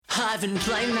I've been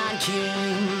playing that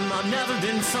game. I've never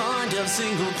been fond of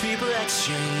single people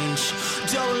exchange.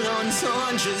 Double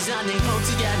entendres and they hope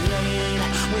to get laid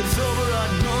with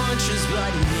overawed munches, but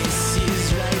this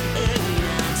is right in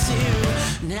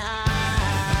tonight.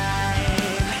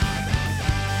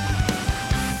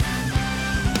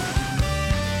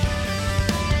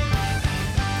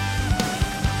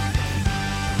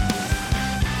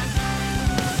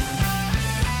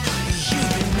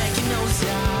 You've been making those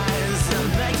eyes, I'm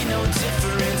making no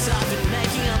difference. I've been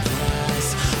making up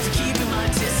lies for keeping my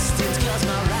distance, cause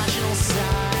my rational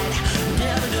side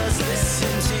never does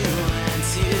listen to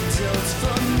antidotes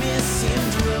for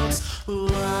misanthropes.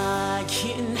 Why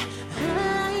can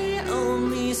I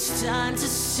only stand to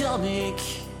stomach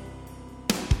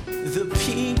the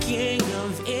peaking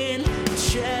of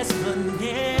interest, but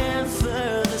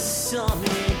never the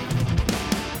summit?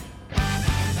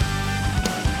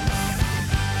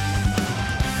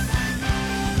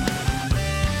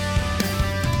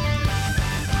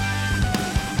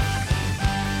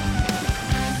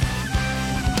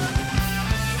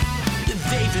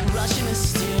 They've been rushing the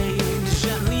stage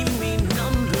and leaving me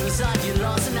numbers. I get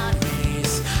lost in that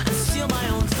maze and steal my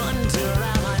own thunder.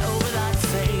 Am I over that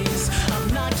phase?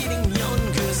 I'm not getting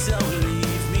younger, so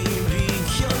leave me,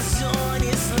 because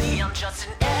honestly I'm just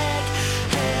an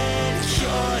egghead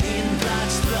caught in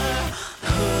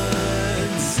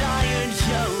bachelorhood, tired,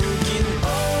 yoking.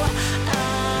 Oh,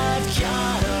 I've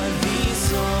got all these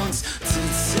songs to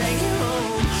take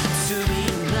home to me,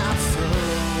 my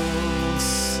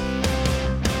folks.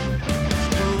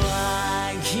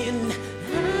 Why can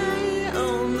I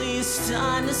only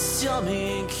stand to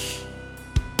stomach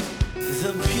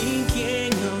the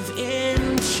peaking of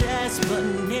interest, but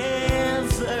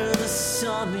never the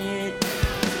summit?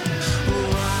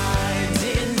 Why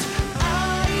didn't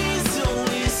eyes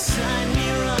always sign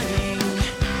me running,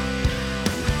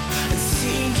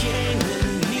 seeking the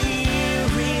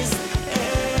nearest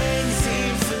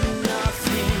exit for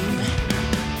nothing?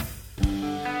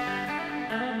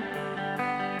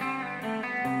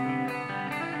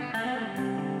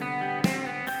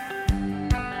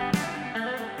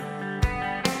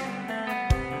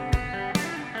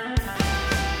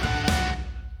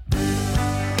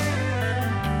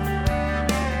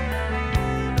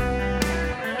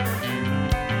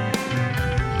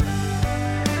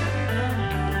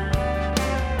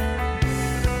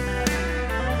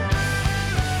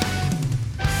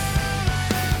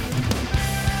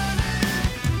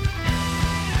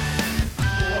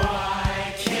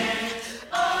 Why can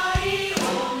I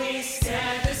only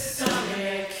stand to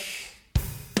stomach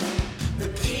the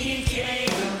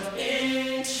peaking of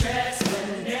interest, but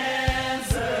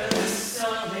never the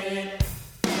summit?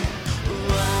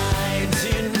 Why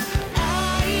didn't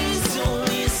eyes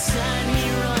only sign me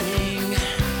running,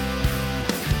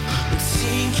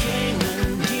 seeking the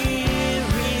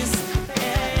nearest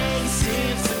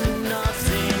exit for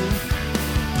nothing?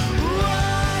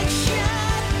 Why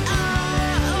can't I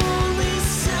only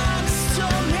stand to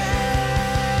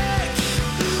stomach?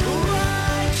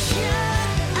 Why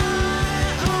can't I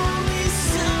only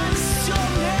stand to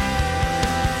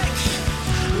stomach?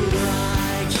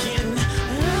 Why can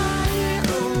I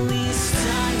only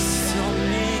stand to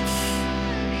stomach?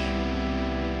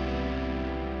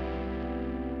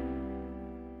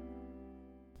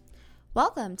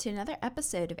 Welcome to another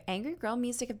episode of Angry Girl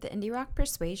Music of the Indie Rock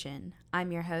Persuasion.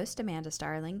 I'm your host, Amanda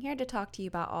Starling, here to talk to you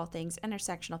about all things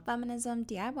intersectional feminism,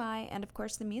 DIY, and of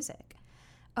course the music.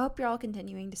 I hope you're all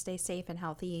continuing to stay safe and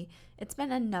healthy. It's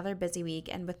been another busy week,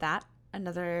 and with that,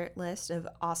 another list of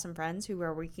awesome friends who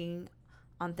are working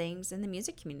on things in the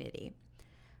music community.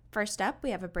 First up,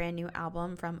 we have a brand new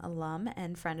album from alum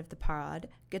and friend of the pod,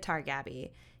 Guitar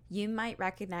Gabby. You might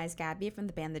recognize Gabby from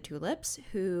the band The Tulips,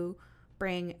 who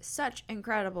bring such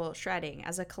incredible shredding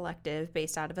as a collective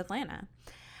based out of Atlanta.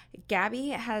 Gabby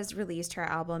has released her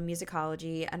album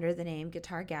Musicology under the name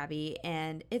Guitar Gabby,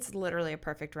 and it's literally a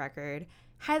perfect record.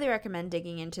 Highly recommend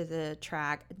digging into the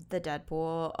track The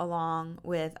Deadpool, along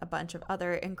with a bunch of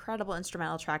other incredible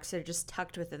instrumental tracks that are just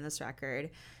tucked within this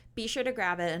record. Be sure to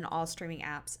grab it in all streaming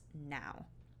apps now.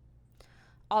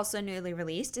 Also newly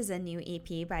released is a new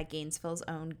EP by Gainesville's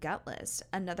own Gutless,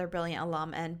 another brilliant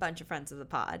alum and bunch of friends of the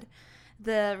pod.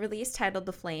 The release, titled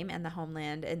The Flame and the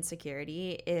Homeland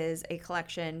Insecurity, is a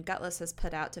collection Gutless has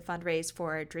put out to fundraise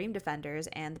for Dream Defenders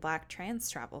and the Black Trans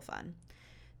Travel Fund.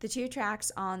 The two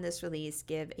tracks on this release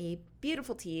give a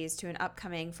beautiful tease to an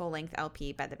upcoming full-length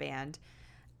LP by the band.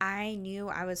 I knew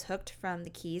I was hooked from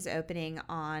the keys opening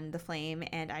on The Flame,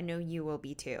 and I know you will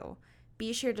be too.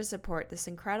 Be sure to support this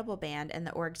incredible band and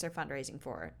the orgs they're fundraising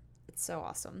for. It's so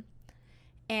awesome.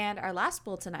 And our last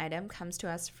bulletin item comes to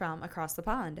us from across the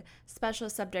pond. Special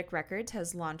Subject Records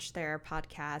has launched their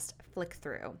podcast, Flick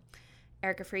Through.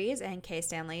 Erica Fries and Kay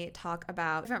Stanley talk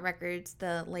about different records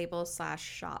the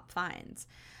label/shop finds.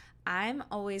 I'm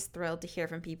always thrilled to hear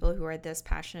from people who are this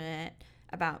passionate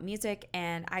about music,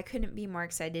 and I couldn't be more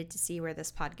excited to see where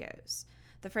this pod goes.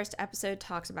 The first episode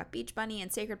talks about Beach Bunny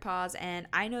and Sacred Paws, and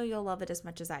I know you'll love it as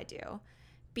much as I do.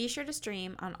 Be sure to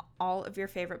stream on all of your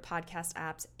favorite podcast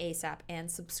apps ASAP and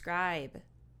subscribe.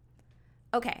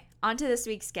 Okay, on to this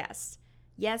week's guest.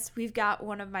 Yes, we've got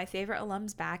one of my favorite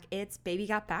alums back. It's Baby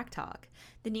Got Back Talk.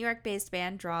 The New York-based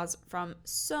band draws from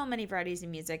so many varieties of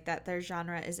music that their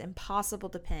genre is impossible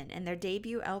to pin, and their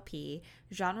debut LP,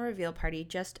 Genre Reveal Party,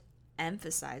 just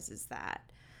emphasizes that.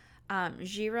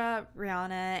 Jira,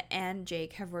 Rihanna, and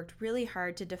Jake have worked really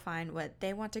hard to define what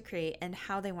they want to create and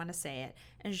how they want to say it,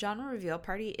 and Genre Reveal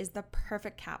Party is the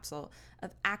perfect capsule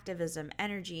of activism,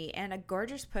 energy, and a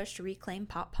gorgeous push to reclaim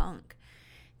pop punk.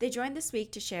 They joined this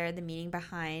week to share the meaning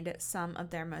behind some of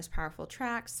their most powerful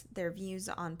tracks, their views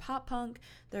on pop punk,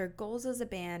 their goals as a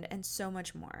band, and so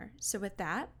much more. So with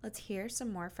that, let's hear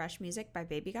some more fresh music by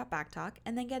Baby Got Back Talk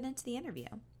and then get into the interview.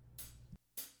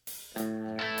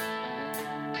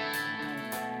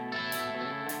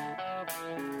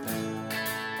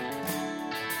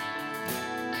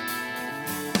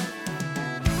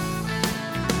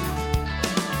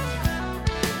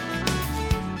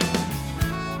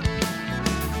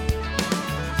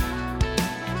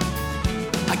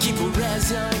 Keep a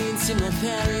residence in my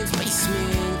parents'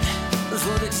 basement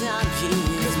for the time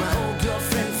being, 'cause my old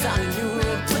girlfriend found a new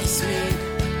replacement.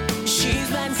 She's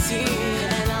been seen,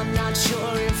 and I'm not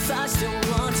sure if I still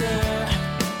want her.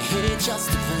 It just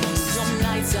depends. Some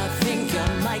nights I think I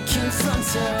might confront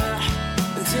her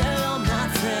and tell all my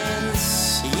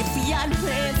friends, if we had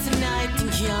plans tonight, then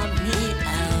count me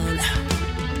out.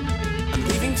 I'm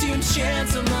leaving to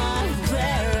chance on my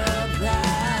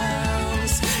whereabouts.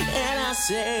 And I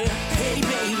say, hey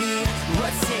baby,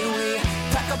 what say we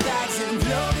pack our bags and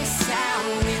blow this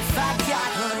town? If I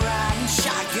got her riding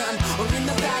shotgun or in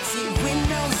the backseat,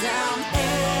 windows down,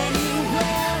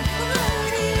 anywhere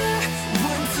around here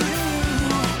would do.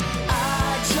 I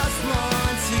just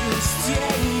want to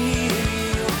stay near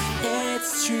you,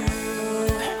 it's true.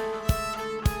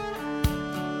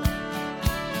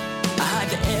 I hide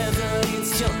the evidence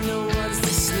till no one's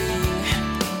listening.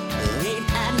 Late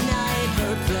at night,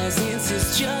 her presence is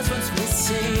just what's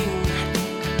missing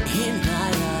in my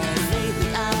life. Lately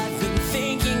I've been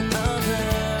thinking of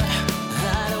her.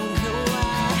 I don't know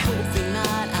why, hoping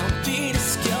that I'll be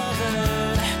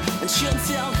discovered, and she'll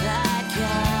tell that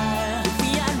guy, if we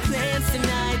had plans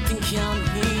tonight, then count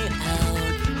me out.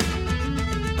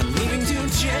 I'm leaving to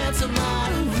chance on my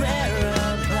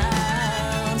whereabouts.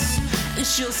 And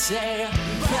she'll say,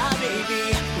 yeah baby,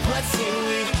 what say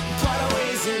we part our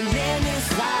ways and end this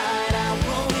ride? I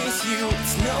won't miss you,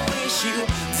 it's no issue,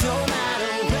 don't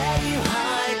matter where you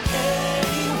hide,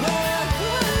 anywhere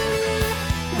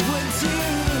would do.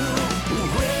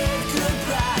 Wave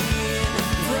goodbye in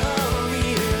the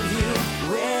rear view,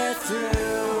 we're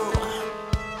through.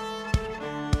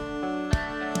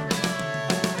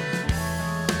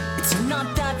 It's not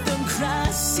that the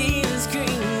grass is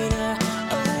greener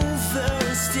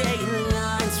over state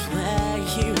lines where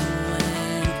you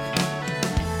went.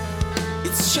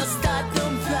 It's just that the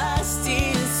past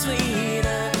is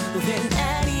sweeter than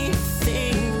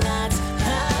anything that's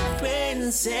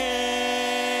happened since.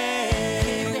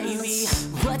 Baby,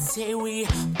 what say we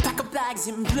pack our bags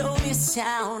and blow this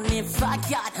town? If I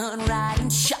got her riding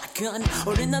shotgun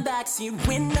or in the backseat,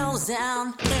 windows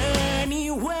down,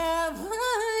 anywhere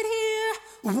right here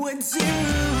would do.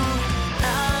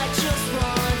 I just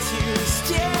want to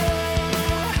stay.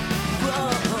 Whoa,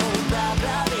 bye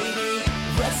bye baby,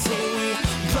 what say we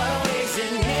part our ways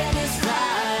and end this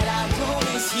ride? I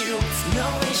promise you, it's no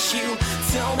issue,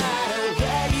 don't matter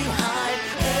where you hide,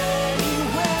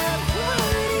 anywhere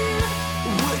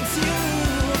would do.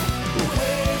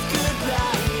 Wave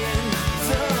goodbye in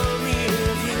the rear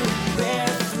view,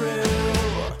 we're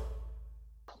through.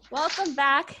 Welcome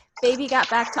back, Baby Got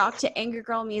Back Talk, to Angry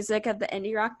Girl Music of the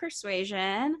Indie Rock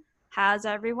Persuasion. How's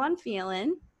everyone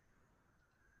feeling?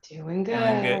 Doing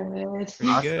good.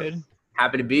 Pretty good.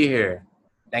 Happy to be here.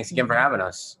 Thanks again for having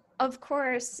us. Of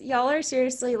course, y'all are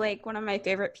seriously like one of my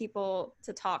favorite people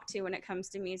to talk to when it comes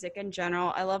to music in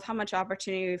general. I love how much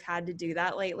opportunity we've had to do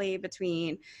that lately,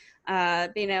 between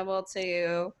being able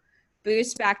to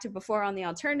boost back to Before on the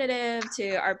Alternative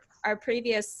to our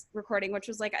previous recording, which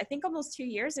was like, I think almost 2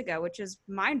 years ago, which is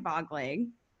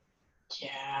mind-boggling.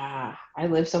 Yeah, I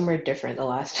lived somewhere different the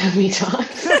last time we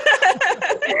talked.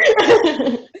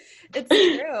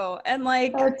 It's true. And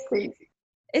like, That's crazy.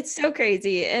 it's so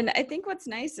crazy. And I think what's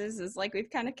nice is like we've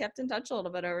kind of kept in touch a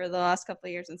little bit over the last couple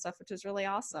of years and stuff, which is really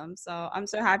awesome. So I'm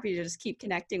so happy to just keep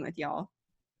connecting with y'all.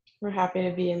 We're happy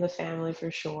to be in the family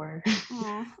for sure.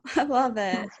 Oh, I love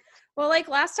it. Well, like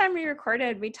last time we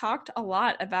recorded, we talked a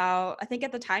lot about, I think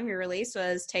at the time your release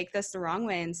was Take This the Wrong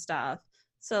Way and stuff.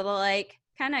 So to like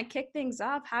kind of kick things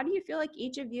off, how do you feel like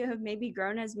each of you have maybe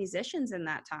grown as musicians in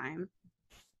that time?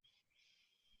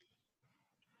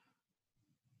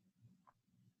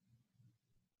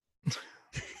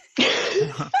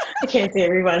 I can't see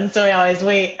everyone, so I always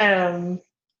wait.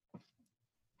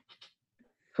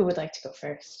 Who would like to go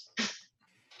first?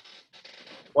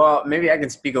 Well, maybe I can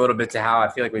speak a little bit to how I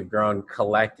feel like we've grown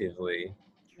collectively,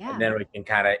 Yeah. and then we can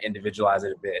kind of individualize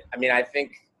it a bit. I mean, I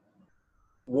think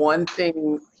one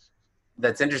thing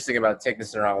that's interesting about Take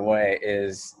This the Wrong Way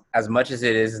is, as much as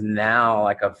it is now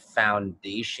like a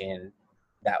foundation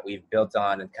that we've built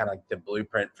on and kind of like the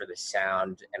blueprint for the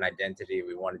sound and identity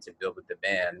we wanted to build with the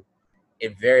band,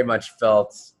 it very much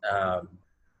felt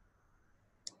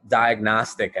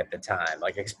diagnostic at the time,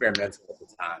 like experimental at the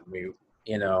time.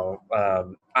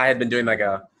 I had been doing like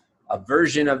a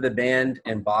version of the band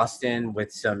in Boston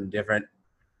with some different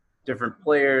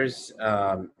players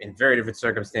in very different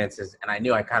circumstances, and I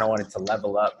knew I kind of wanted to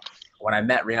level up. When I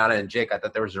met Rihanna and Jake, I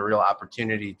thought there was a real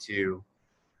opportunity to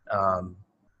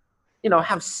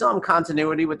have some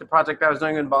continuity with the project I was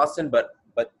doing in Boston, but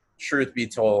truth be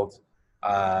told,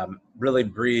 really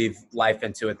breathe life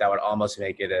into it that would almost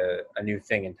make it a new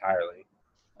thing entirely.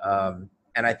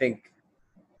 And I think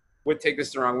with Take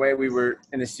This the Wrong Way, we were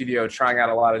in the studio trying out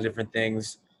a lot of different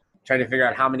things, trying to figure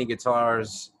out how many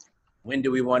guitars, when do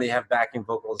we want to have backing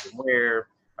vocals, and where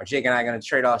are Jake and I going to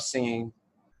trade off singing?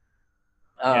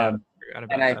 And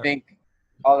I think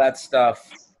all that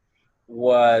stuff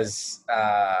was,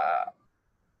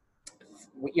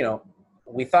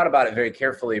 we thought about it very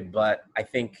carefully, but I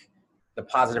think the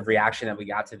positive reaction that we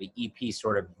got to the EP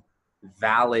sort of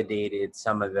validated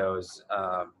some of those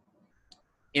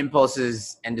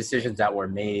impulses and decisions that were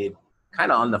made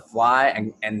kind of on the fly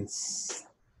and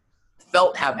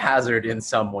felt haphazard in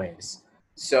some ways.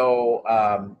 So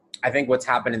I think what's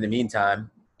happened in the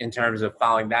meantime, in terms of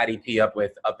following that EP up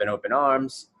with Up in Open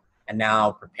Arms, and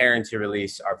now preparing to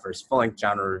release our first full-length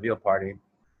genre reveal party,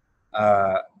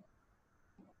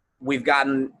 we've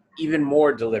gotten even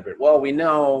more deliberate. Well, we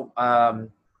know that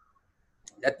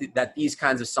these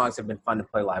kinds of songs have been fun to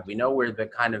play live. We know we're the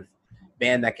kind of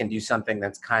band that can do something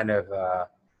that's kind of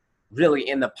really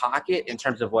in the pocket in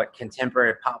terms of what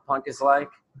contemporary pop punk is like.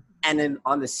 And then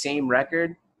on the same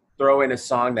record, throw in a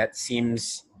song that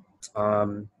seems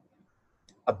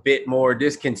a bit more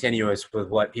discontinuous with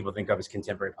what people think of as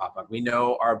contemporary pop punk. We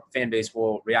know our fan base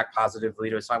will react positively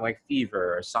to a song like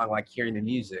Fever or a song like Hearing the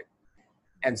Music.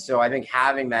 And so I think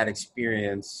having that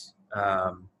experience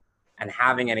and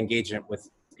having an engagement with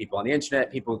people on the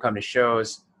internet, people who come to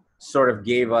shows, sort of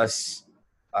gave us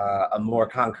a more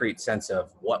concrete sense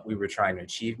of what we were trying to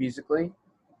achieve musically.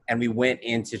 And we went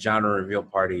into Genre Reveal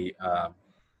Party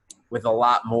with a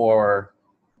lot more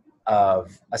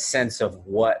of a sense of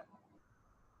what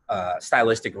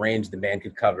stylistic range the band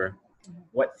could cover,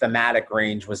 what thematic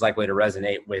range was likely to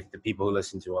resonate with the people who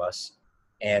listened to us.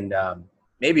 And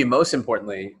maybe most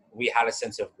importantly, we had a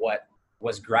sense of what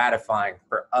was gratifying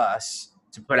for us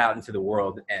to put out into the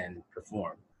world and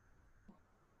perform.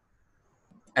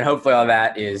 And hopefully all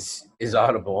that is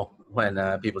audible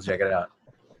when people check it out.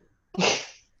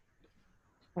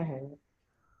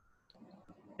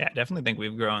 Yeah, I definitely think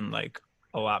we've grown like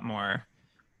a lot more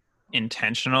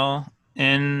intentional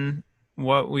in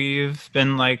what we've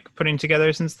been like putting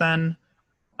together since then.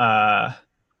 I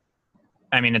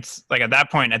mean, it's like at that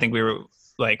point, I think we were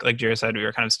like Jira said, we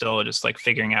were kind of still just like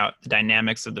figuring out the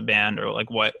dynamics of the band, or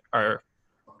like what our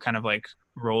kind of like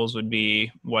roles would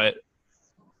be, what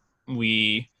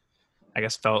we, I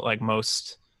guess, felt like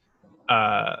most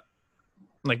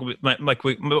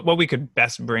what we could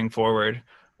best bring forward.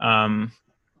 And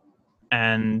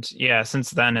yeah, since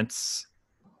then I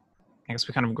guess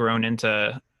we kind of grown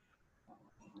into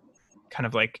kind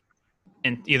of like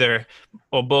in either,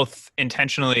 well, both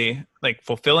intentionally like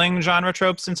fulfilling genre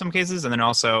tropes in some cases, and then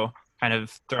also kind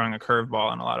of throwing a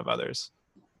curveball in a lot of others.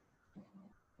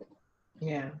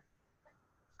 Yeah.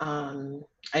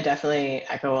 I definitely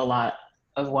echo a lot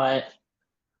of what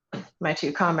my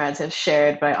two comrades have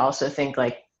shared, but I also think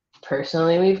like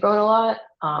personally we've grown a lot.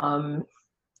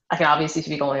 I can obviously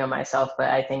speak only on myself, but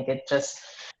I think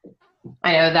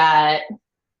I know that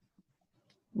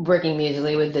working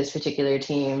musically with this particular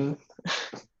team,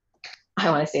 I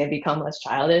want to say I've become less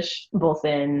childish, both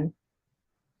in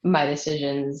my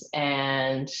decisions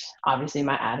and obviously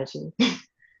my attitude.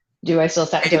 Do I still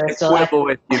I quibble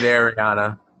with you there,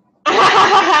 Rihanna.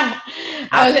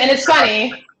 And it's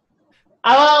funny.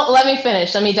 Let me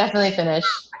finish. Let me definitely finish.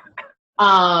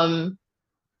 I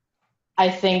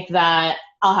think that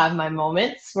I'll have my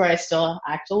moments where I still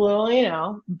act a little, you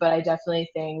know, but I definitely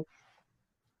think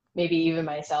maybe even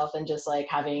myself and just like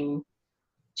having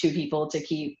two people to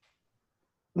keep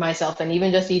myself and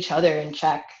even just each other in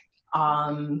check,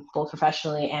 both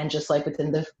professionally and just like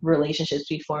within the relationships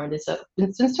we formed. It's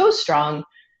been so strong.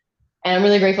 And I'm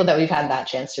really grateful that we've had that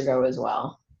chance to grow as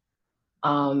well.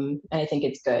 And I think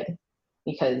it's good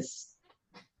because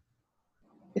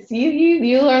it's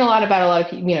you learn a lot of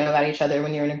people, you know, about each other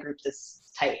when you're in a group this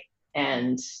tight.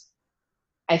 And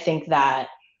I think that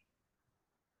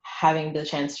having the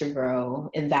chance to grow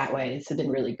in that way has been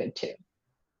really good too.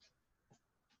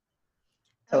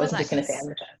 So I wasn't just going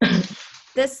to say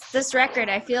this record,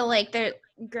 I feel like the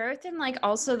growth and like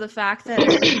also the fact that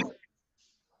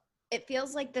it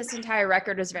feels like this entire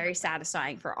record was very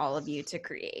satisfying for all of you to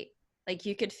create. Like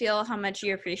you could feel how much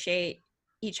you appreciate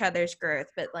each other's growth,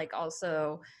 but like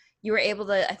also you were able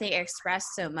to, I think, express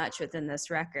so much within this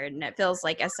record. And it feels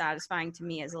like as satisfying to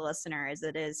me as a listener as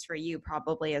it is for you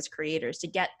probably as creators to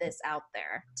get this out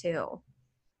there too.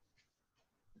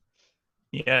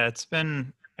 Yeah, it's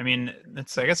been, I mean,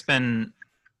 it's been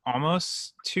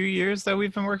almost 2 years that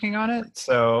we've been working on it.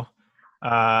 So,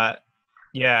 yeah,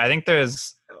 I think there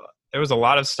was a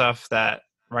lot of stuff that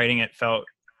writing it felt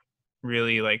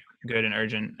really like good and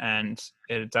urgent, and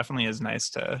it definitely is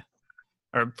nice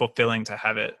or fulfilling to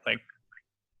have it like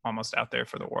almost out there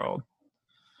for the world.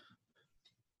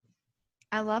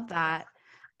 I love that.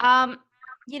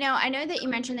 You know, I know that you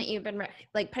mentioned that you've been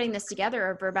like putting this together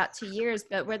over about 2 years,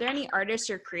 but were there any artists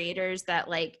or creators that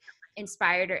like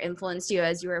inspired or influenced you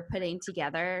as you were putting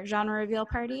together Genre Reveal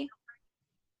Party?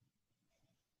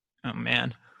 Oh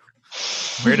man,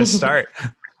 where to start?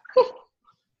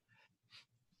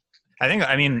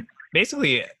 I mean,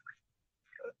 basically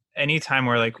anytime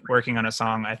we're like working on a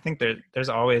song, I think there's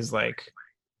always like,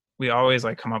 we always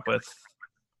like come up with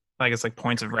like, it's like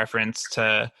points of reference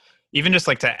to even just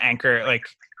like to anchor like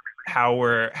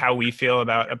how we feel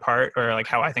about a part, or like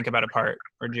how I think about a part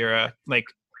or Jira, like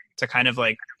to kind of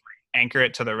like anchor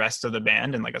it to the rest of the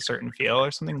band and like a certain feel or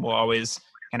something. We'll always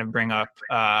kind of bring up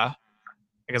I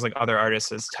guess like other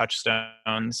artists as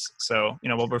touchstones. So, you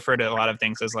know, we'll refer to a lot of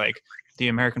things as like the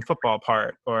American football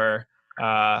part, or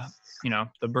you know,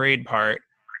 the braid part.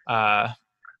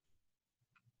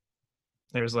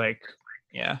 There's like,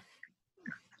 yeah,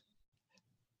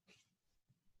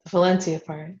 the Valencia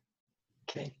part.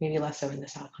 Okay, maybe less so in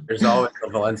this album. There's always the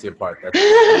Valencia part. But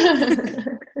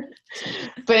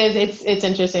it's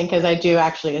interesting because I do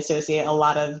actually associate a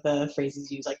lot of the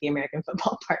phrases used, like the American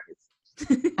football part,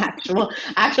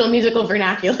 actual musical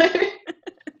vernacular.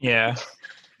 Yeah.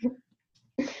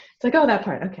 It's like, oh, that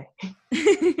part, okay.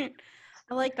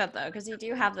 I like that though, because you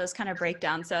do have those kind of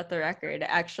breakdowns throughout the record.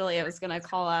 Actually, I was gonna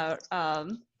call out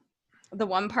the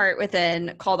one part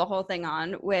within "Call the Whole Thing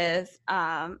On" with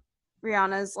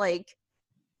Rihanna's like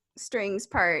strings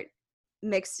part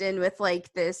mixed in with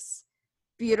like this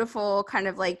beautiful kind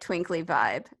of like twinkly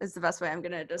vibe is the best way I'm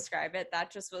gonna describe it.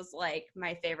 That just was like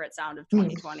my favorite sound of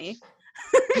 2020.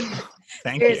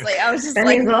 Thank Seriously, you. I was just That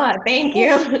like, means a lot. Thank you.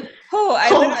 I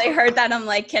literally heard that. I'm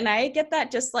like, can I get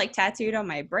that just like tattooed on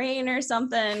my brain or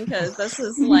something? Because this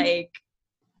is like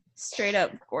straight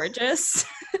up gorgeous.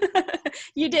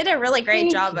 You did a really great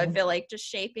job. I feel like just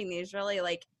shaping these really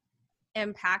like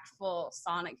impactful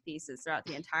sonic pieces throughout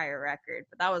the entire record.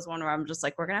 But that was one where I'm just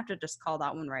like, we're gonna have to just call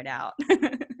that one right out.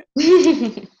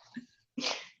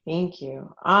 Thank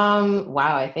you.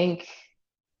 Wow, I think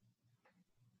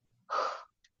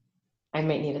I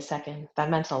might need a second. That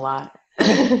meant a lot.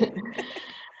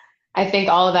 I think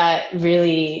all of that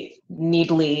really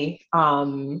neatly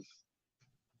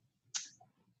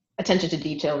attention to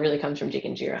detail really comes from Jake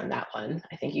and Jira on that one.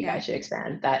 I think you guys should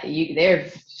expand that.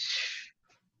 There's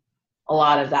a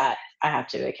lot of that I have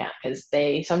to account because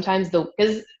they sometimes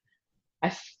because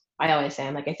I always say,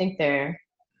 I'm like, I think they're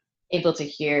able to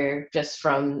hear just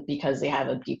from because they have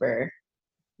a deeper,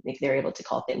 like they're able to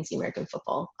call things the American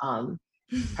football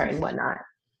part and whatnot.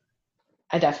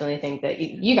 I definitely think that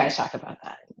you guys talk about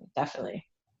that. Definitely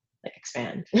like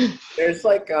expand. There's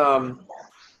like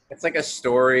it's like a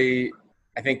story.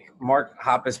 I think Mark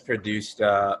Hoppus produced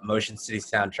Motion City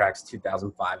Soundtrack's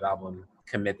 2005 album,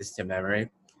 Commit This to Memory.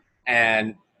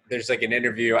 And there's like an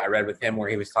interview I read with him where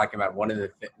he was talking about one of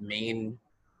the main,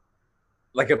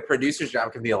 like a producer's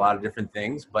job can be a lot of different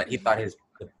things, but he thought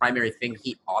the primary thing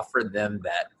he offered them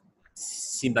that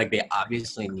seemed like they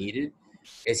obviously needed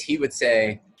is he would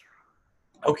say,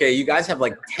 okay, you guys have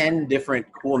like 10 different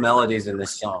cool melodies in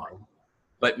this song,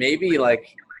 but maybe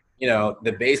like, you know,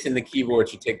 the bass and the keyboard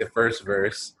should take the first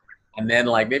verse, and then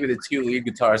like maybe the two lead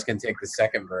guitars can take the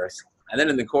second verse, and then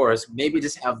in the chorus, maybe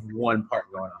just have one part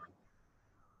going on.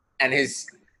 And his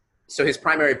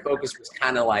primary focus was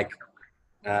kind of like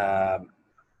the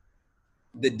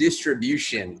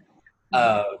distribution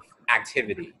of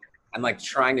activity and like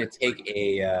trying to take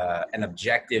an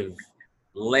objective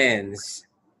lens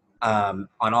on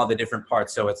all the different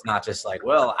parts. So it's not just like,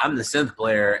 well, I'm the synth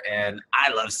player and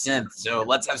I love synth, so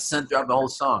let's have synth throughout the whole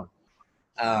song.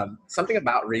 Something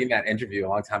about reading that interview a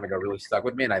long time ago really stuck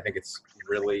with me, and I think it's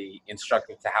really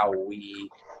instructive to how we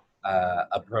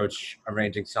approach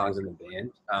arranging songs in the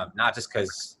band. Not just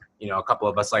because, you know, a couple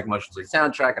of us like Motion to the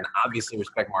Soundtrack and obviously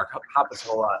respect Mark Hoppus a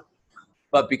whole lot,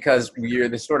 but because we're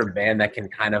the sort of band that can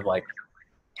kind of like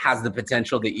has the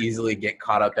potential to easily get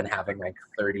caught up in having like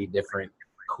 30 different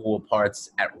cool parts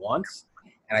at once.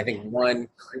 And I think one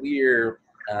clear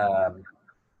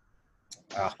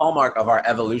hallmark of our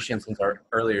evolution since our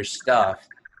earlier stuff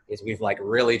is we've like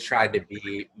really tried to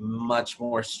be much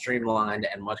more streamlined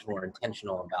and much more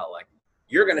intentional about like,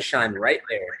 you're going to shine right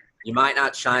there. You might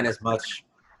not shine as much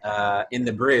in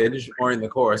the bridge or in the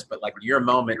chorus, but like your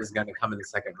moment is going to come in the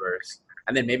second verse.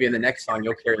 And then maybe in the next song,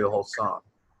 you'll carry the whole song.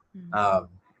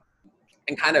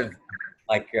 And kind of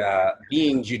like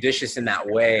being judicious in that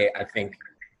way, I think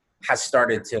has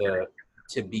started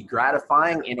to be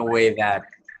gratifying in a way that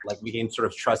like we can sort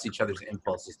of trust each other's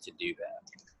impulses to do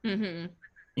that. Mm-hmm.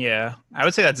 Yeah, I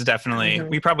would say that's definitely,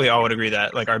 we probably all would agree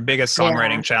that like our biggest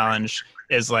songwriting challenge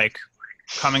is like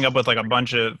coming up with a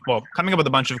bunch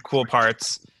of cool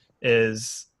parts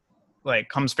is like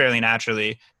comes fairly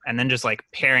naturally, and then just like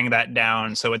paring that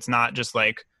down so it's not just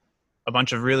like a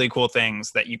bunch of really cool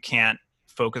things that you can't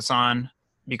focus on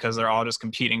because they're all just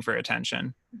competing for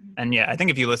attention. And yeah, I think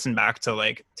if you listen back to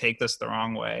like Take This the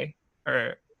Wrong Way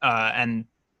or and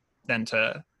then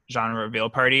to Genre Reveal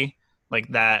Party, like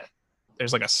that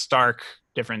there's like a stark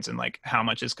difference in like how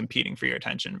much is competing for your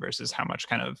attention versus how much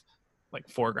kind of like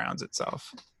foregrounds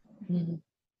itself.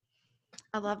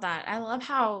 I love that. I love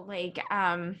how like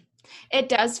it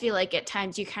does feel like at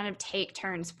times you kind of take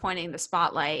turns pointing the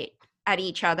spotlight at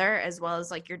each other as well as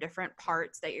like your different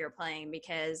parts that you're playing,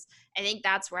 because I think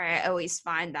that's where I always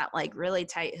find that like really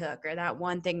tight hook or that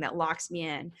one thing that locks me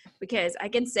in, because I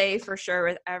can say for sure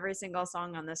with every single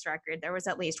song on this record there was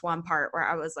at least one part where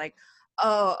I was like,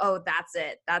 oh that's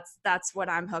it, that's what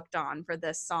I'm hooked on for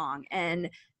this song. And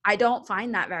I don't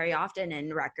find that very often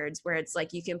in records where it's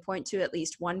like you can point to at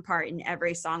least one part in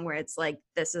every song where it's like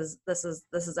this is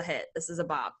a hit, this is a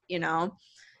bop, you know.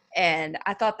 And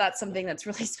I thought that's something that's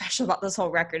really special about this whole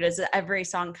record, is that every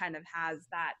song kind of has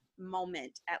that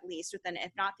moment, at least within,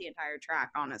 if not the entire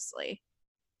track, honestly.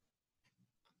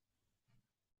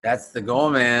 That's the goal,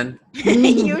 man.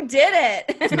 You did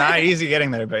it. It's not easy getting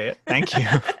there, but thank you.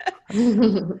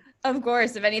 Of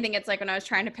course. If anything, it's like when I was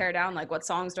trying to pare down, like what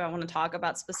songs do I want to talk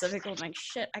about specifically? I'm like,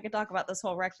 shit, I could talk about this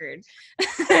whole record.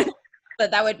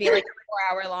 But that would be like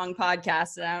a 4-hour long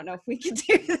podcast, and I don't know if we could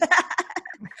do that.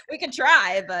 We could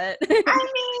try, but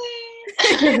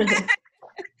I mean,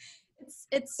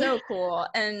 it's so cool,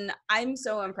 and I'm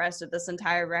so impressed with this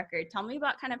entire record. Tell me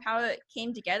about kind of how it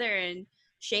came together and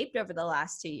shaped over the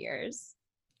last 2 years.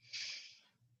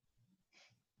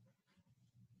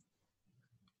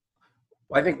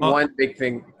 Well, I think one big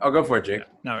thing. I'll go for it, Jake.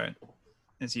 No, right.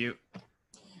 It's you.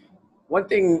 One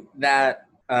thing that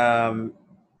I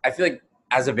feel like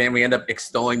as a band, we end up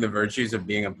extolling the virtues of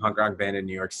being a punk rock band in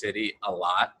New York City a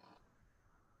lot.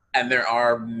 And there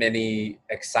are many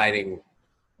exciting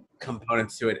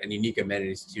components to it and unique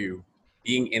amenities to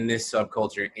being in this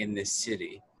subculture in this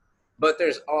city. But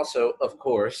there's also, of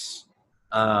course,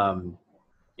 some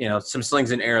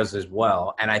slings and arrows as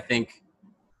well. And I think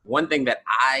one thing that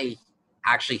I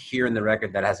actually hear in the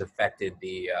record that has affected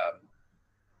the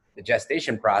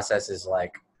gestation process is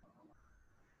like,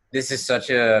 this is such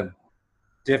a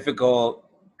difficult,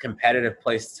 competitive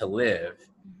place to live.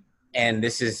 And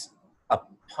this is a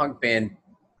punk band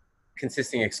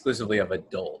consisting exclusively of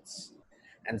adults.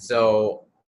 And so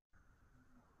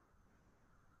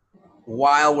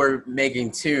while we're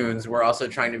making tunes, we're also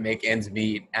trying to make ends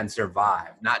meet and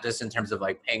survive, not just in terms of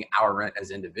like paying our rent as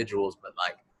individuals, but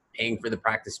like paying for the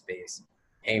practice space,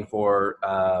 paying for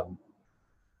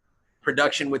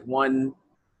production with one,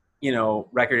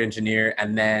 record engineer,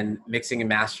 and then mixing and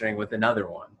mastering with another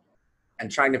one, and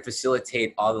trying to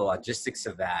facilitate all the logistics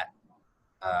of that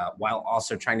while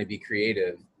also trying to be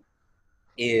creative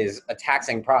is a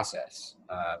taxing process,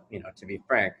 to be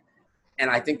frank. And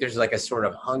I think there's like a sort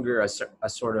of hunger, a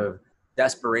sort of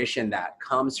desperation that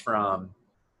comes from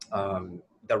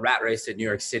the rat race that New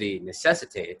York City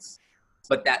necessitates,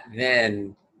 but that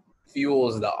then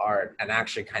fuels the art and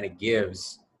actually kind of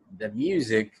gives the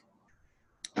music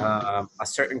a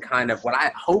certain kind of what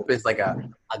I hope is like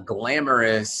a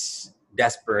glamorous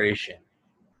desperation.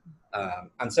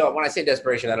 And so when I say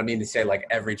desperation, I don't mean to say like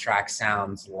every track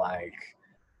sounds like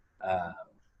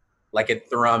it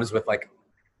thrums with like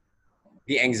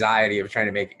the anxiety of trying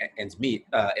to make ends meet.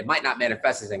 It might not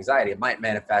manifest as anxiety. It might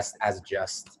manifest as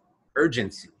just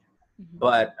urgency. Mm-hmm.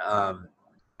 But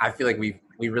I feel like we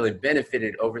really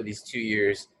benefited over these 2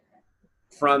 years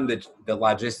from the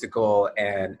logistical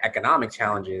and economic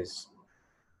challenges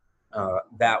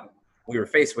that we were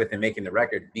faced with in making the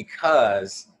record,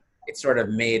 because it sort of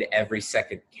made every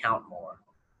second count more.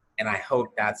 And I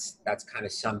hope that's kind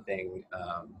of something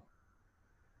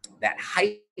that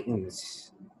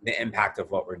heightens the impact of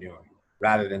what we're doing,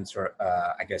 rather than sort of,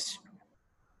 I guess,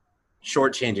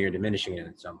 shortchanging or diminishing it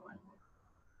in some way.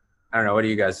 I don't know. What do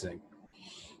you guys think?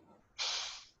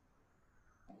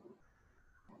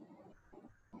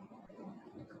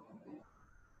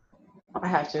 I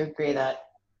have to agree that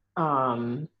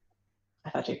I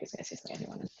thought Jake was going to say something. I didn't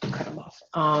want to cut him off.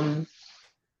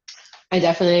 I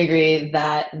definitely agree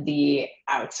that the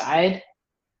outside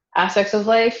aspects of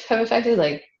life have affected,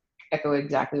 like, echo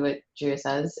exactly what Julia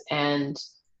says. And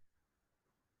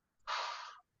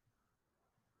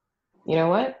you know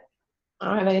what? I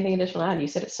don't have anything additional to add. You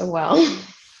said it so well. I'm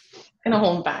going to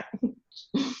hold back.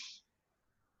 I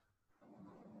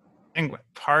think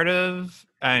part of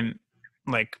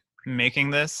like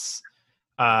making this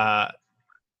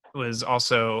was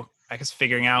also, I guess,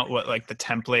 figuring out what like the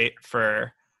template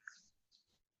for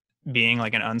being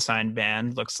like an unsigned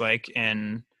band looks like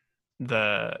in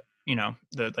the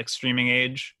like streaming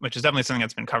age, which is definitely something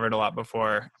that's been covered a lot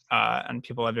before, and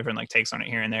people have different like takes on it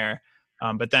here and there.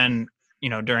 But then,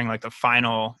 during like the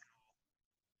final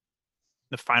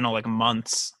like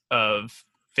months of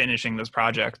finishing this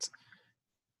project,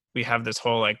 we have this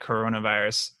whole like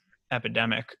coronavirus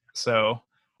epidemic. So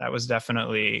that was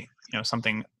definitely,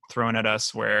 something thrown at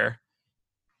us where,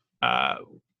 so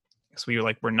we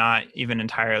were not even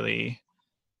entirely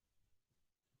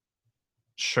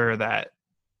sure that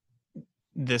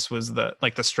this was the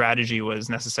strategy was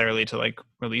necessarily to like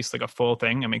release like a full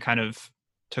thing. And we kind of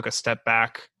took a step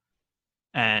back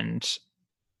and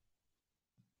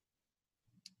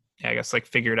I guess like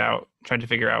tried to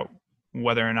figure out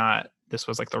whether or not this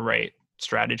was like the right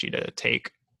strategy to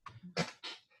take. And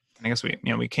I guess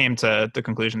we came to the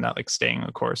conclusion that like staying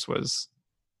the course was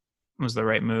the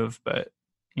right move, but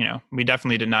we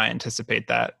definitely did not anticipate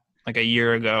that like a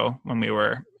year ago when we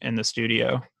were in the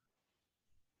studio.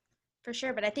 For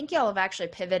sure, but I think y'all have actually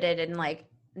pivoted and like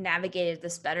navigated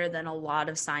this better than a lot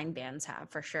of signed bands have,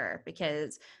 for sure,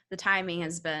 because the timing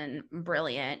has been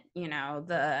brilliant.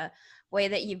 The way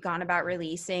that you've gone about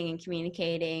releasing and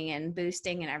communicating and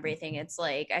boosting and everything, it's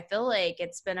like, I feel like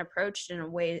it's been approached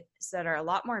in ways that are a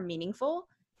lot more meaningful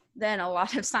than a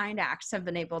lot of signed acts have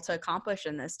been able to accomplish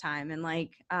in this time. And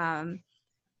like,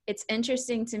 it's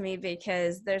interesting to me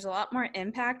because there's a lot more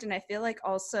impact. And I feel like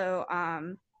also,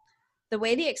 the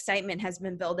way the excitement has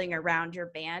been building around your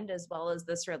band as well as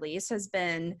this release has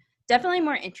been definitely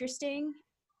more interesting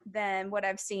than what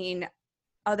I've seen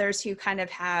others who kind of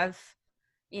have,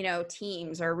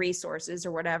 teams or resources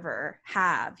or whatever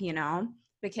have,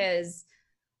 because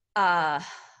I'll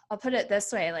put it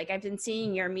this way, like I've been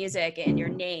seeing your music and your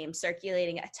name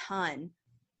circulating a ton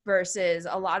versus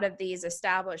a lot of these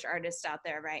established artists out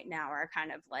there right now are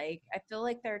kind of like, I feel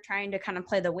like they're trying to kind of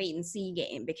play the wait and see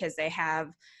game because they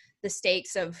have the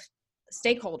stakes of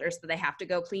stakeholders that they have to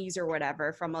go please or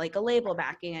whatever from like a label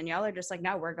backing, and y'all are just like,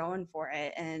 no, we're going for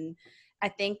it. And I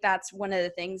think that's one of the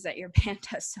things that your band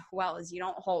does so well is you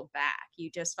don't hold back.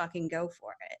 You just fucking go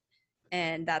for it.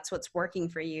 And that's what's working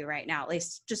for you right now, at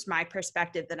least just my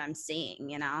perspective that I'm seeing,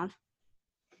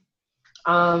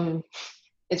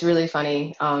 It's really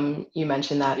funny you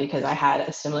mentioned that, because I had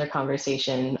a similar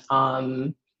conversation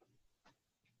in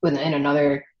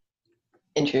another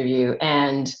interview,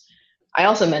 and I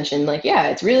also mentioned like, yeah,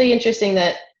 it's really interesting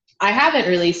that I haven't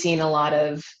really seen a lot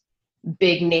of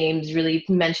big names really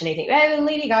mention anything. Hey,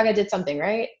 Lady Gaga did something,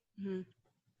 right? Mm-hmm.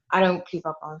 I don't keep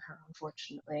up on her,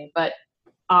 unfortunately, but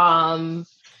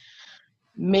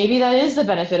maybe that is the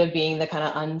benefit of being the kind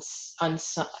of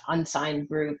unsigned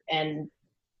group. And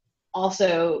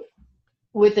also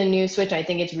with the new switch, I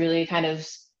think it's really kind of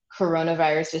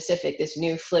coronavirus specific, this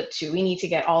new flip to, we need to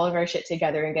get all of our shit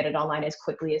together and get it online as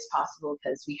quickly as possible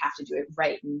because we have to do it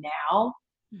right now.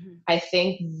 Mm-hmm. I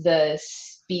think the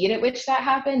speed at which that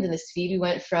happened and the speed we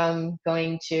went from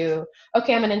going to,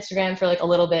 okay, I'm on Instagram for like a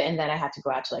little bit and then I have to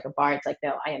go out to like a bar. It's like,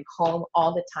 no, I am home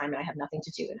all the time and I have nothing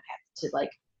to do and I have to like,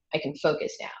 I can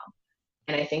focus now.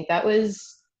 And I think that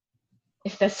was,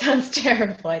 if that sounds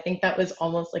terrible, I think that was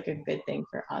almost like a good thing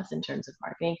for us in terms of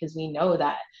marketing, because we know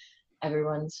that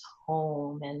everyone's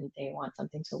home and they want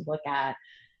something to look at.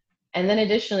 And then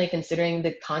additionally, considering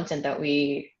the content that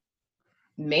we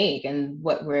make and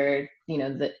what we're, you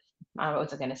know, I don't know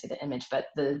what's going to say the image, but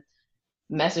the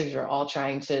message we're all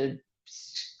trying to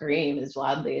scream as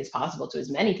loudly as possible to as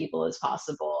many people as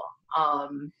possible,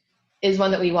 is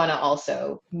one that we want to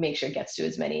also make sure gets to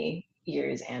as many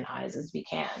ears and eyes as we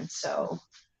can. So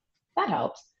that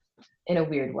helps in a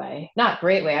weird way, not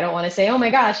great way. I don't want to say, oh my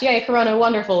gosh, yay, Corona,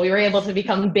 wonderful, we were able to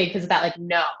become big because of that. Like,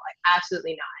 no, like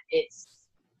absolutely not. It's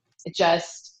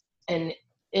just an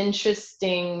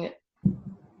interesting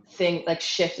thing, like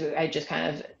shift I just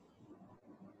kind of,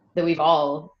 that we've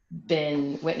all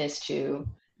been witness to,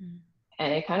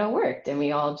 and it kind of worked, and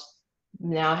we all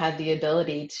now had the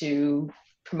ability to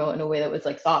promote in a way that was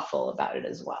like thoughtful about it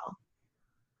as well.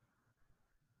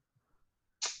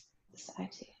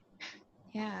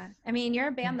 Yeah, I mean, you're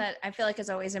a band that I feel like has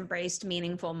always embraced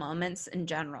meaningful moments in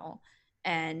general,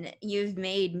 and you've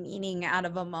made meaning out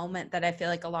of a moment that I feel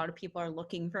like a lot of people are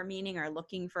looking for meaning or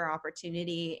looking for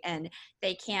opportunity and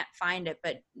they can't find it.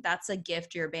 But that's a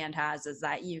gift your band has, is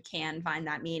that you can find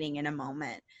that meaning in a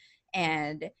moment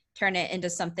and turn it into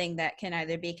something that can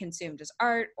either be consumed as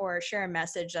art or share a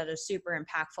message that is super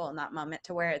impactful in that moment,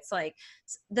 to where it's like,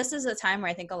 this is a time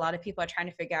where I think a lot of people are trying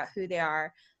to figure out who they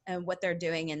are and what they're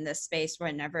doing in this space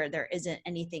whenever there isn't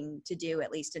anything to do,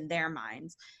 at least in their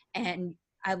minds. And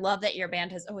I love that your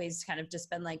band has always kind of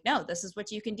just been like, no, this is what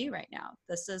you can do right now.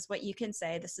 This is what you can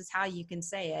say. This is how you can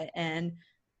say it. And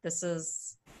this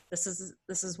is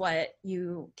what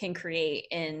you can create,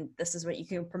 and this is what you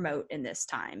can promote in this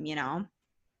time, you know?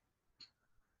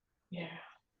 Yeah.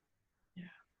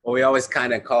 Well, we always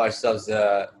kind of call ourselves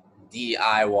a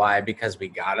DIY because we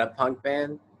got a punk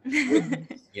band.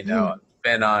 You know,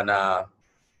 been on,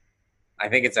 I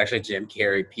think it's actually Jim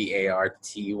Carrey,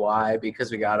 PARTY,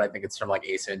 because we got, I think it's from like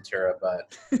Ace Ventura,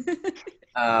 but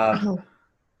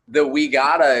the we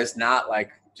gotta is not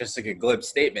like just like a glib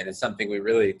statement. It's something we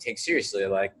really take seriously.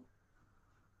 Like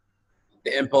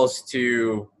the impulse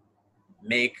to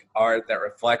make art that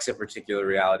reflects a particular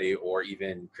reality or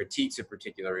even critiques a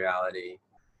particular reality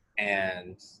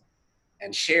and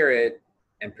share it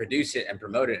and produce it and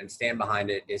promote it and stand behind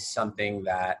it is something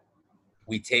that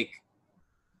we take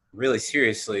really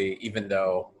seriously, even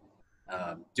though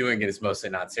doing it is mostly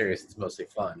not serious. It's mostly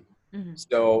fun. Mm-hmm.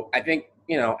 So I think,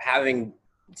 you know, having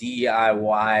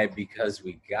DIY because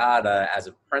we gotta as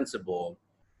a principle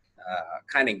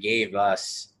kind of gave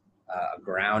us a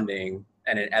grounding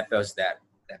and an ethos that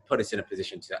put us in a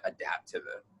position to adapt to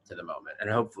the moment and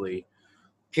hopefully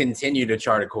continue to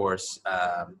chart a course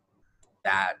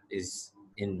that is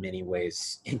in many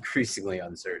ways increasingly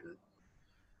uncertain.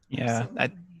 Yeah,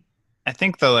 I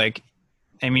think the, like,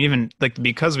 I mean, even like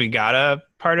because we got a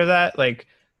part of that, like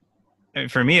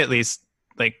for me at least,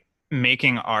 like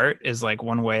making art is like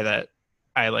one way that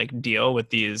I like deal with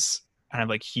these kind of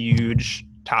like huge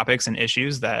topics and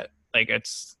issues that like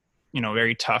it's, you know,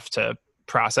 very tough to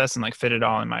process and like fit it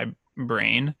all in my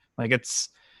brain. Like it's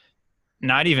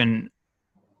not even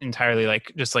entirely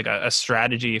like just like a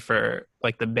strategy for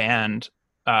like the band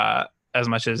as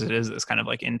much as it is this kind of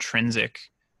like intrinsic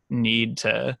need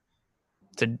to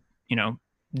you know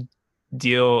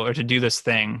deal or to do this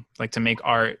thing, like to make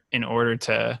art in order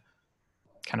to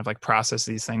kind of like process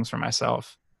these things for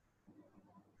myself.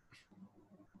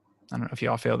 I don't know if you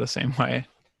all feel the same way.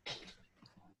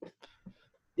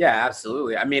 Yeah,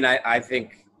 absolutely. I mean, I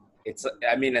think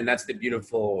and that's the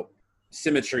beautiful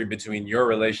symmetry between your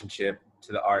relationship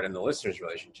to the art and the listener's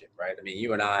relationship, right? I mean,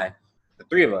 you and I, the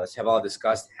three of us, have all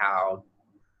discussed how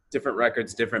different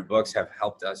records, different books have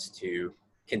helped us to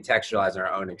contextualize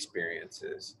our own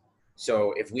experiences.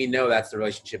 So if we know that's the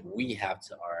relationship we have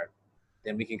to art,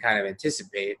 then we can kind of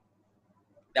anticipate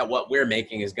that what we're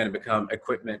making is going to become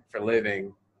equipment for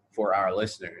living for our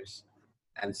listeners.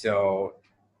 And so,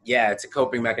 yeah, it's a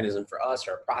coping mechanism for us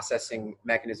or a processing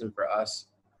mechanism for us,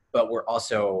 but we're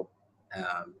also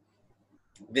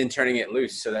then turning it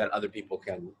loose so that other people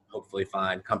can hopefully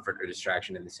find comfort or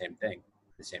distraction in the same thing,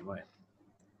 the same way.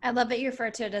 I love that you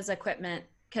refer to it as equipment,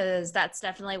 because that's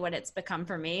definitely what it's become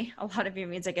for me. A lot of your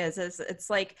music is it's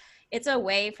like, it's a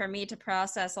way for me to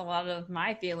process a lot of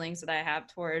my feelings that I have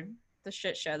toward the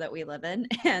shit show that we live in.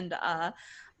 And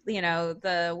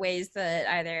the ways that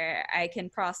either I can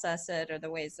process it or the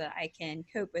ways that I can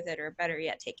cope with it, or better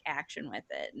yet, take action with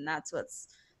it. And that's what's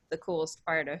the coolest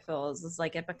part, I feel, is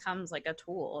like it becomes like a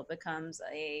tool. It becomes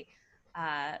a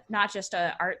not just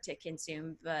a art to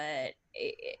consume, but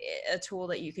a tool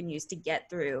that you can use to get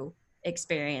through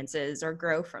experiences or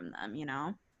grow from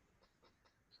them.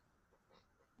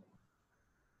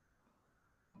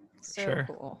 So Sure.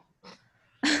 cool.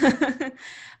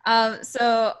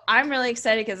 So I'm really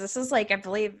excited because this is like, I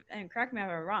believe, and correct me if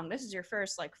I'm wrong, this is your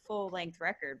first like full length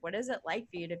record. What is it like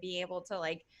for you to be able to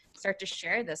like start to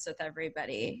share this with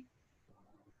everybody?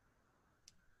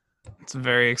 It's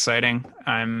very exciting.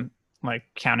 I'm like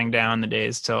counting down the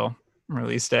days till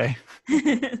release day.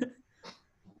 I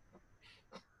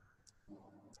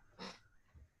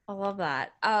love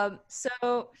that.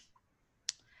 So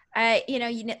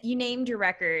you named your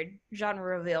record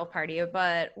Genre Reveal Party,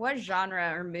 but what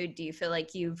genre or mood do you feel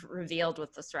like you've revealed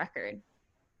with this record?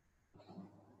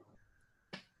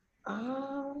 Go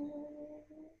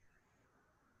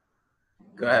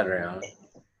ahead, Rihanna.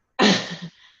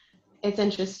 It's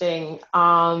interesting.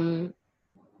 And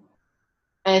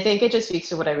I think it just speaks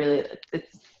to what I really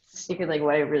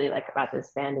like about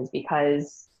this band is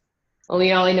because, well,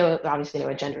 we obviously know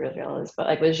what gender reveal is, but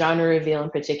like with genre reveal in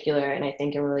particular, and I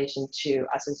think in relation to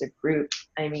us as a group,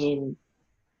 I mean,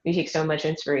 we take so much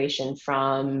inspiration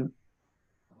from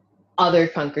other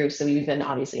punk groups that we've been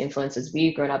obviously influenced as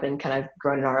we've grown up and kind of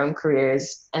grown in our own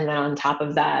careers. And then on top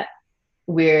of that,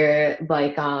 we're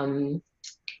like, oh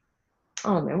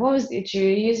man, did you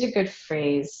use a good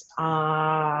phrase?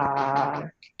 I'm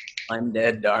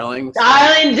Dead Darlings.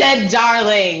 I'm Dead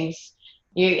Darlings.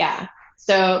 Yeah.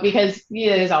 So because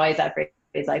there's always that phrase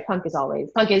like punk is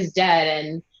dead,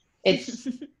 and it's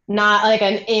not like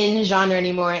an in genre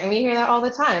anymore. And we hear that all the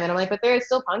time. And I'm like, but there are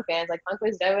still punk bands. Like punk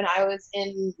was dead when I was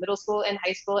in middle school and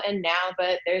high school and now,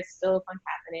 but there's still punk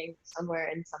happening somewhere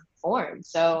in some form.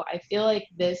 So I feel like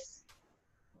this,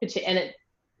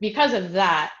 because of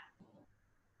that,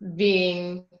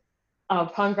 being a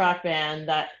punk rock band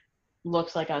that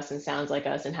looks like us and sounds like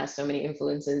us and has so many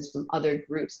influences from other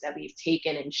groups that we've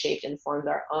taken and shaped and formed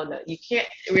our own, that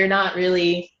we're not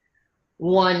really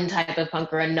one type of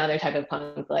punk or another type of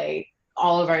punk. Like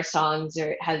all of our songs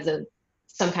has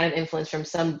some kind of influence from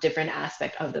some different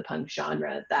aspect of the punk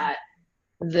genre. That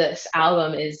this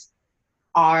album is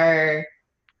our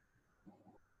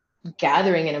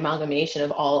gathering and amalgamation of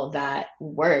all of that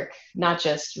work, not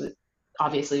just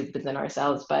obviously within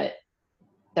ourselves, but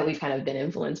that we've kind of been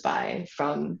influenced by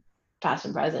from past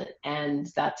and present. And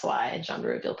that's why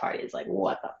Genre Reveal Party is like,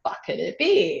 what the fuck could it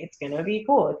be? It's gonna be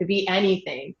cool. It could be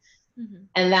anything. Mm-hmm.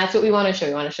 And that's what we want to show.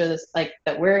 We want to show this, like,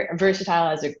 that we're versatile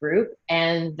as a group,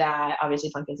 and that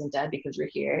obviously punk isn't dead because we're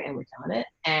here and we're killing it.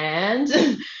 And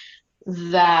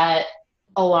that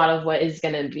a lot of what is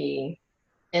going to be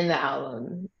in the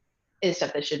album is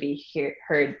stuff that should be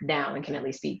heard now and can at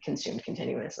least be consumed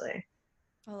continuously.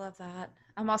 I love that.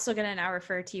 I'm also going to now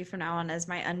refer to you from now on as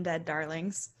my undead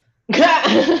darlings.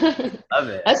 Love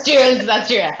it. That's true.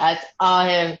 That's all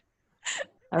him.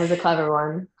 That was a clever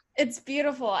one. It's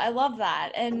beautiful. I love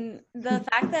that. And the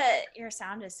fact that your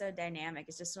sound is so dynamic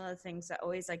is just one of the things that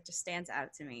always like just stands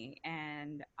out to me.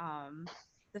 And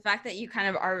the fact that you kind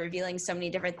of are revealing so many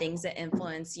different things that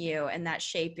influence you and that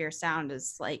shape your sound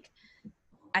is like,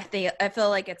 I feel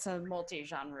like it's a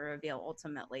multi-genre reveal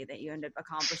ultimately that you end up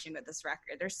accomplishing with this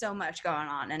record. There's so much going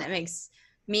on, and it makes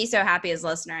me so happy as a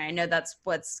listener. I know that's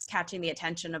what's catching the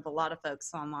attention of a lot of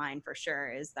folks online for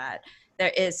sure, is that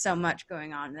there is so much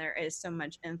going on. There is so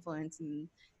much influence and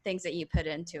things that you put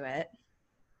into it.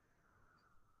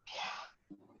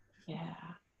 Yeah.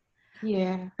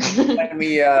 When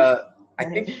we, I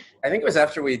think it was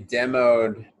after we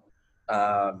demoed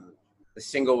the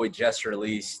single we just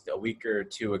released a week or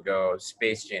two ago,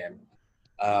 Space Jam.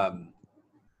 I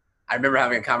remember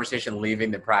having a conversation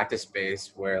leaving the practice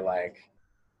space where like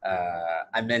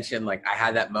I mentioned like I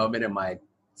had that moment in my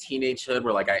teenagehood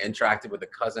where like I interacted with a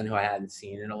cousin who I hadn't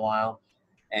seen in a while,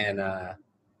 and I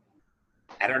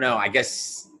don't know, I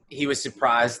guess he was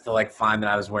surprised to like find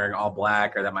that I was wearing all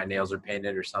black or that my nails were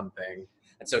painted or something.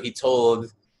 And so he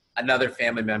told another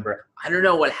family member, I don't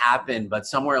know what happened, but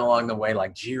somewhere along the way,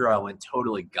 like Jiro went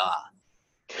totally goth.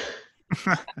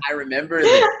 I remember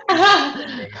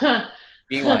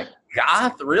being like,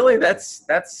 goth? Really? That's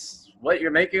what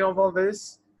you're making of all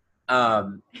this?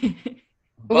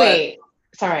 Wait,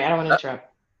 sorry, I don't want to interrupt.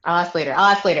 I'll ask later.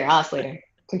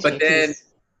 Continue,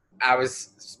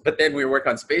 but then we work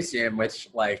on Space Jam, which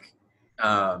like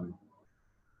to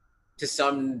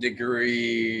some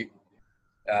degree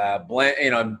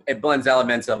it blends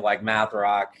elements of like math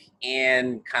rock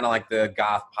and kind of like the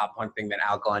goth pop punk thing that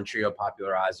Alkaline Trio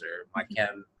popularized or Mike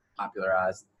Chem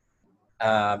popularized.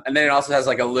 And then it also has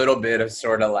like a little bit of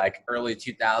sort of like early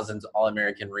 2000s All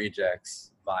American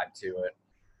Rejects vibe to it.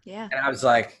 Yeah. And I was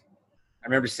like, I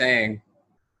remember saying,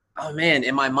 oh man,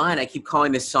 in my mind, I keep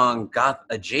calling this song goth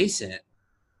adjacent,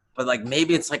 but like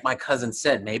maybe it's like my cousin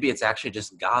said, maybe it's actually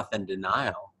just goth and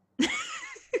denial.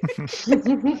 And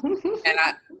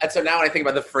so now when I think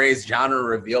about the phrase genre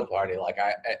reveal party, like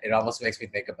it almost makes me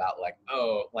think about like,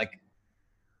 oh, like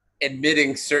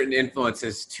admitting certain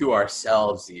influences to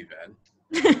ourselves even.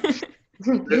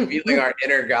 Revealing our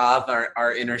inner goth,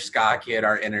 our inner ska kid,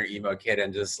 our inner emo kid,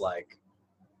 and just like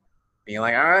being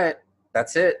like, all right,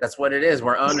 that's it. That's what it is.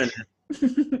 We're owning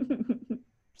it.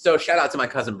 So shout out to my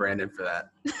cousin Brandon for that.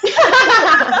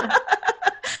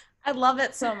 I love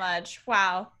it so much.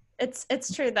 Wow.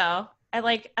 It's true though. I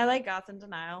like goth and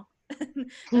denial.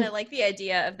 And I like the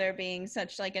idea of there being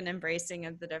such like an embracing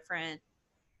of the different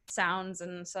sounds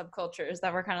and subcultures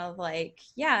that were kind of like,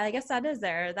 yeah, I guess that is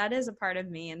there. That is a part of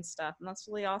me and stuff. And that's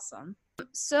really awesome.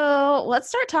 So let's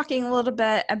start talking a little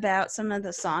bit about some of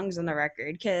the songs on the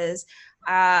record, because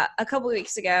a couple of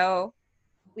weeks ago,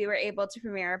 we were able to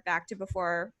premiere Back to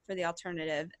Before for the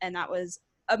Alternative, and that was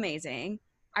amazing.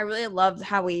 I really loved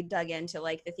how we dug into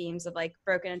like the themes of like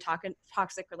broken and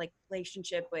toxic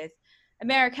relationship with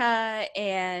America,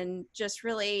 and just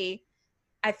really,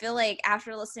 I feel like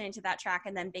after listening to that track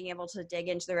and then being able to dig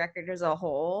into the record as a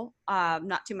whole,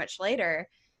 not too much later,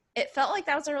 it felt like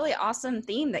that was a really awesome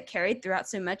theme that carried throughout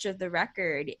so much of the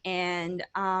record. And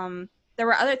there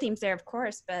were other themes there, of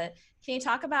course, but can you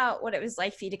talk about what it was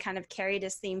like for you to kind of carry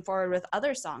this theme forward with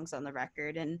other songs on the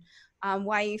record, and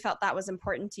why you felt that was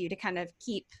important to you to kind of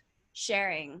keep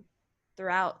sharing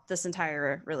throughout this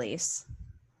entire release?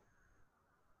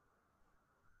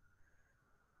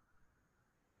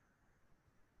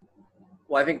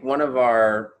 Well, I think one of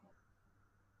our,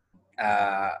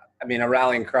 a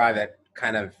rallying cry that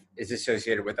kind of is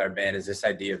associated with our band is this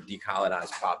idea of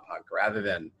decolonized pop punk, rather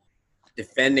than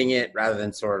defending it, rather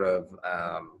than sort of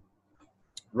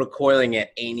recoiling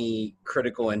at any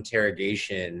critical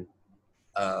interrogation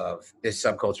of this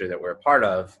subculture that we're a part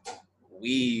of.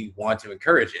 We want to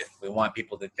encourage it. We want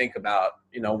people to think about,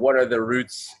 what are the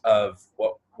roots of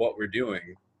what we're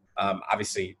doing.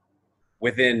 Obviously,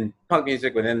 within punk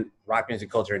music, within rock music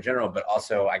culture in general, but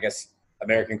also, I guess,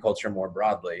 American culture more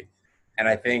broadly. And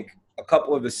I think a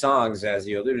couple of the songs, as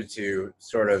you alluded to,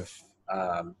 sort of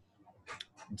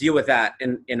deal with that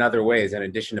in other ways, in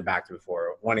addition to Back to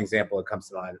Before. One example that comes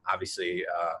to mind, obviously,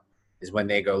 is When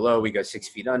They Go Low, We Go 6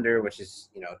 Feet Under, which is,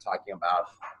 talking about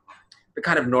the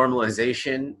kind of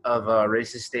normalization of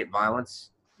racist state violence.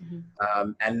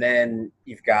 Mm-hmm. And then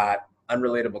you've got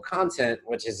Unrelatable Content,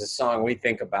 which is a song we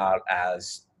think about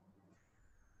as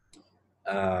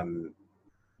kind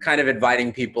of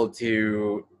inviting people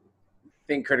to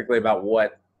think critically about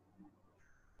what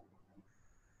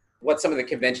some of the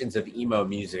conventions of emo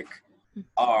music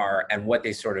are and what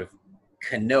they sort of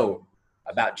connote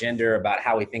about gender, about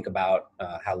how we think about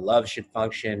how love should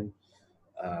function,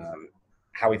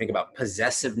 how we think about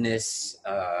possessiveness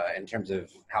in terms of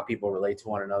how people relate to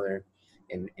one another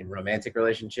in romantic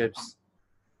relationships.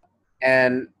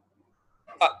 And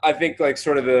I think like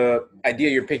sort of the idea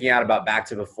you're picking out about Back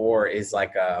to Before is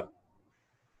like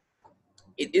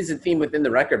it is a theme within the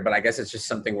record, but I guess it's just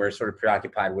something we're sort of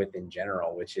preoccupied with in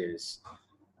general, which is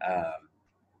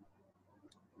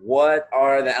what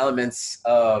are the elements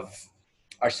of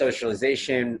our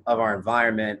socialization, of our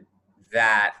environment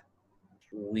that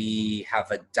we have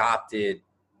adopted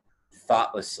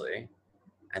thoughtlessly,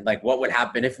 and like what would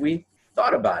happen if we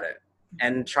thought about it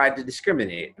and tried to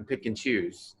discriminate and pick and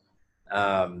choose.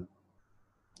 The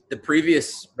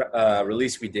previous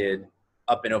release we did,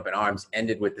 Up in Open Arms,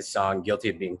 ended with the song Guilty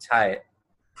of Being Tight,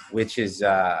 which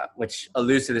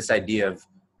alludes to this idea of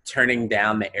turning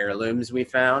down the heirlooms we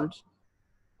found,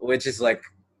 which is like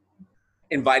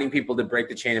inviting people to break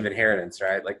the chain of inheritance,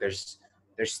 right? Like there's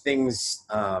things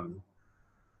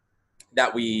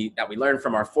that we learn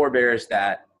from our forebears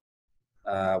that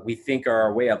we think are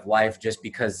our way of life just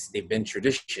because they've been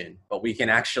tradition, but we can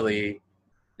actually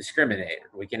discriminate.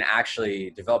 We can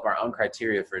actually develop our own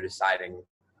criteria for deciding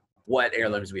what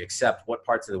heirlooms we accept, what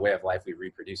parts of the way of life we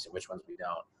reproduce, and which ones we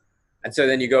don't. And so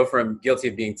then you go from Guilty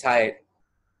of Being Tight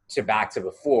to Back to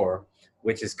Before,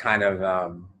 which is kind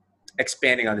of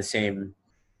expanding on the same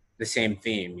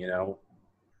theme,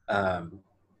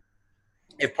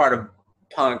 If part of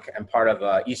punk and part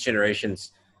of each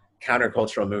generation's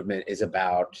countercultural movement is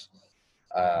about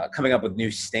coming up with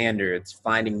new standards,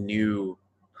 finding new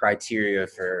criteria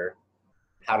for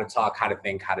how to talk, how to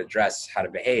think, how to dress, how to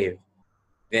behave,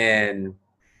 then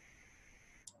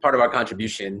part of our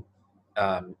contribution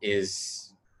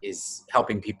is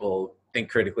helping people think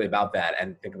critically about that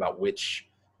and think about which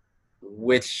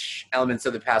elements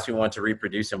of the past we want to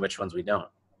reproduce and which ones we don't.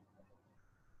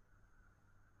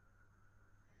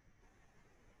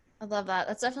 I love that.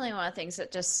 That's definitely one of the things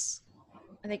that just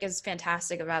I think is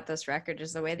fantastic about this record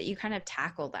is the way that you kind of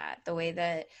tackle that, the way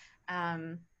that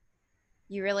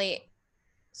you really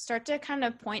start to kind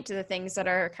of point to the things that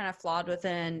are kind of flawed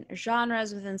within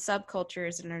genres, within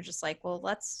subcultures, and are just like, well,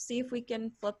 let's see if we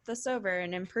can flip this over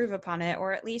and improve upon it,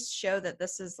 or at least show that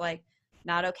this is like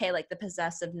not okay. Like the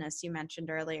possessiveness you mentioned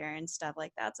earlier and stuff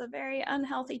like that's a very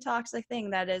unhealthy, toxic thing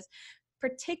that is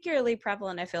particularly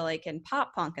prevalent, I feel like, in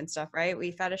pop punk and stuff, right?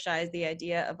 We fetishize the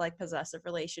idea of like possessive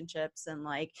relationships, and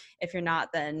like if you're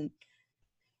not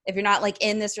like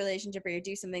in this relationship or you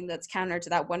do something that's counter to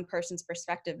that one person's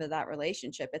perspective of that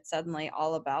relationship, it's suddenly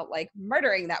all about like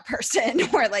murdering that person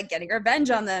or like getting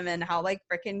revenge on them, and how like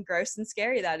freaking gross and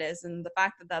scary that is. And the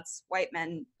fact that that's white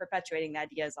men perpetuating the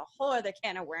idea is a whole other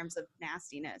can of worms of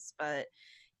nastiness. But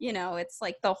you know, it's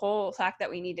like the whole fact that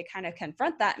we need to kind of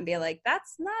confront that and be like,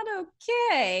 that's not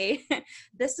okay.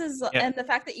 This is, Yeah. and the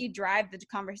fact that you drive the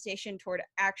conversation toward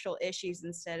actual issues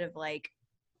instead of like,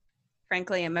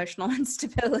 frankly, emotional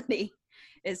instability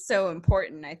is so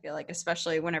important, I feel like,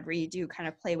 especially whenever you do kind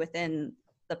of play within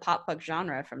the pop punk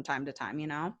genre from time to time, you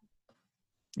know?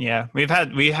 Yeah, we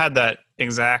had that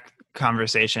exact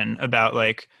conversation about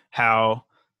like how,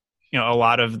 you know, a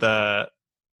lot of the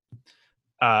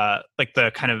like the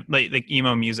kind of like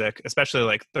emo music, especially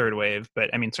like third wave,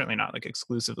 but I mean certainly not like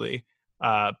exclusively,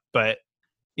 but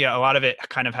yeah, a lot of it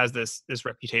kind of has this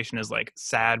reputation as like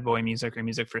sad boy music or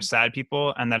music for sad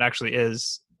people, and that actually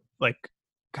is like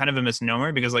kind of a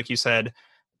misnomer, because like you said,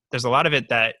 there's a lot of it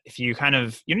that if you kind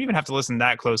of, you don't even have to listen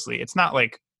that closely, it's not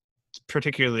like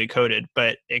particularly coded,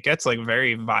 but it gets like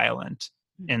very violent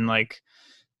in like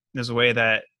there's a way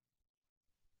that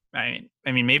I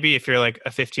mean maybe if you're like a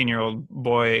 15-year-old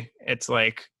boy, it's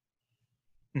like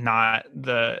not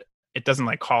it doesn't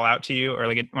like call out to you, or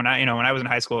like when I was in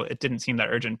high school, it didn't seem that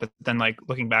urgent, but then like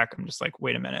looking back, I'm just like,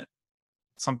 wait a minute,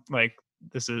 something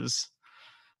is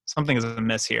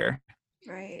amiss here.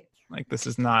 Right. Like this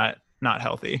is not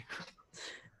healthy.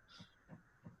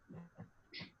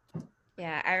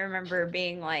 Yeah, I remember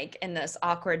being like in this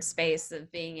awkward space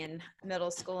of being in middle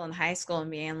school and high school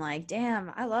and being like,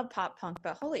 damn, I love pop punk,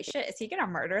 but holy shit, is he gonna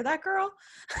murder that girl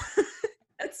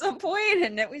at some point?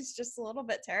 And it was just a little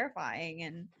bit terrifying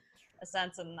in a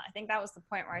sense. And I think that was the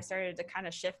point where I started to kind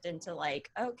of shift into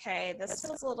like, okay, this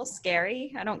feels a little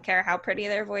scary. I don't care how pretty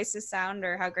their voices sound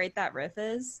or how great that riff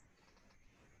is.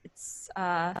 It's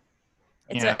a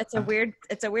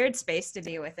weird space to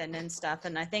be within and stuff.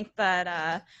 And I think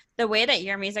that the way that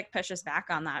your music pushes back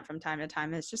on that from time to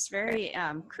time is just very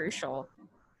crucial.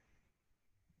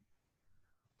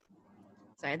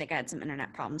 Sorry, I think I had some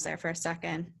internet problems there for a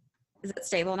second. Is it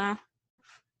stable now?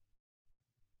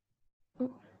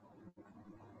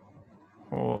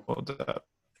 Hold up.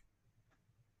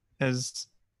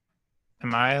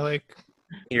 Am I like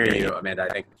Hear you, Amanda, I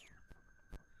think.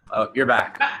 Oh, you're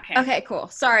back. Okay, cool.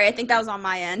 Sorry, I think that was on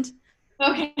my end.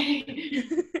 Okay.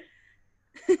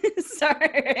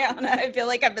 Sorry, Anna. I feel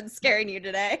like I've been scaring you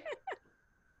today.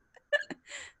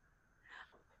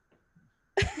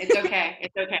 It's okay.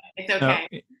 It's okay. It's okay.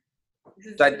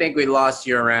 no, So I think we lost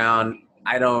you around,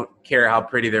 I don't care how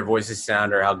pretty their voices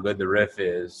sound or how good the riff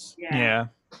is. yeah.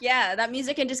 Yeah, that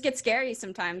music can just get scary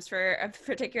sometimes for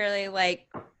particularly like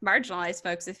marginalized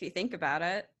folks if you think about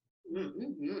it.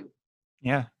 Mm-hmm.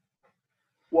 Yeah.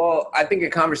 Well, I think a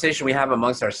conversation we have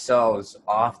amongst ourselves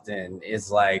often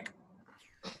is like,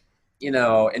 you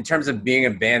know, in terms of being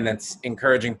a band that's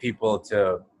encouraging people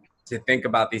to think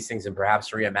about these things and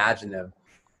perhaps reimagine them,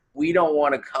 we don't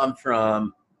want to come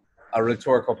from a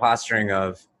rhetorical posturing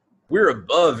of we're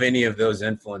above any of those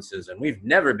influences and we've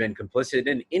never been complicit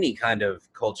in any kind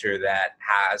of culture that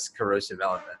has corrosive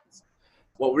elements.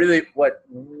 What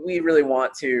we really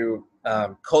want to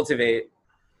cultivate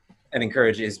and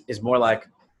encourage is more like,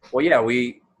 well, yeah,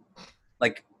 we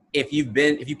like if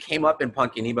you came up in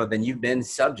punk and emo, then you've been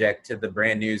subject to the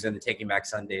Brand News and the Taking Back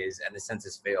Sundays and the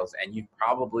Census Fails, and you've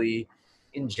probably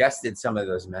ingested some of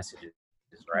those messages,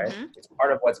 right? Mm-hmm. It's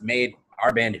part of what's made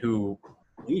our band who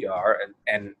we are,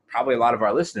 and probably a lot of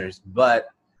our listeners. But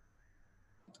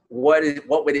what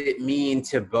would it mean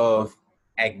to both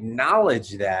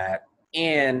acknowledge that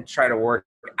and try to work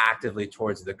actively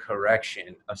towards the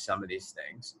correction of some of these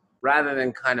things, rather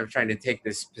than kind of trying to take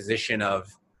this position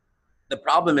of the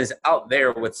problem is out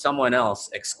there with someone else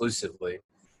exclusively.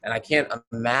 And I can't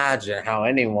imagine how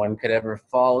anyone could ever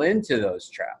fall into those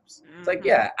traps. It's like,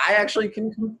 yeah, I actually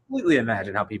can completely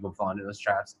imagine how people fall into those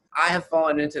traps. I have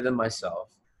fallen into them myself.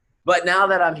 But now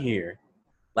that I'm here,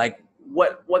 like,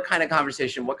 what kind of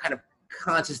conversation, what kind of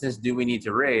consciousness do we need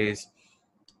to raise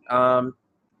to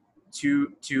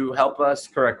help us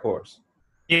correct course?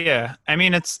 Yeah, I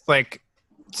mean, it's like,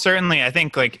 certainly, I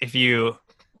think, like, if you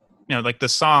know, like, the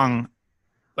song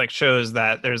like shows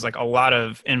that there's like a lot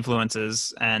of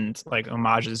influences and like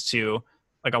homages to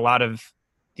like a lot of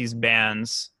these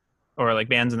bands, or like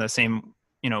bands in the same,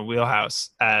 you know,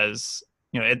 wheelhouse as,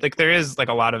 you know, it, like there is like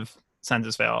a lot of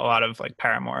Census Fail, a lot of like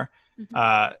Paramore,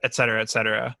 et cetera, et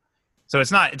cetera. So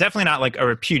it's not, definitely not like a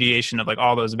repudiation of like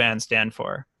all those bands stand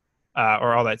for,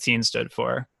 or all that scene stood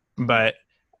for, but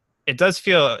it does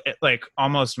feel like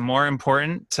almost more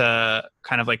important to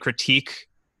kind of like critique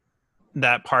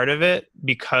that part of it,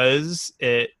 because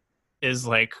it is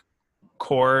like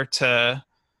core to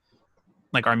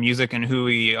like our music and who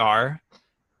we are,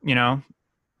 you know,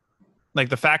 like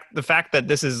the fact that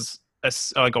this is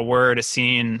like a word, a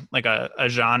scene, like a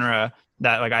genre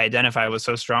that like I identify with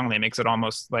so strongly makes it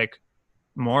almost like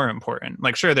more important.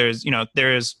 Like, sure, there's, you know,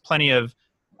 there's plenty of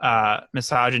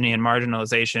misogyny and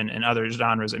marginalization in other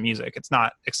genres of music. It's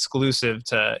not exclusive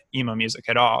to emo music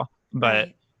at all, but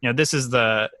you know, this is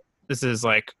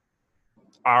like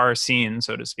our scene,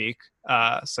 so to speak.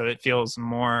 So it feels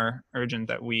more urgent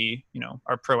that we, you know,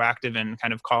 are proactive in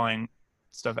kind of calling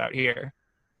stuff out here.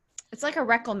 It's like a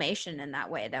reclamation in that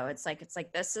way, though. It's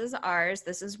like this is ours.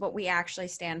 This is what we actually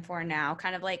stand for now.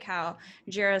 Kind of like how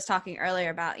Jira was talking earlier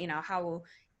about, you know, how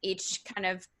each kind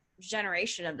of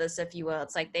generation of this, if you will,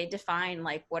 it's like they define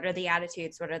like what are the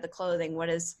attitudes, what are the clothing,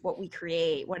 what we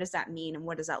create, what does that mean, and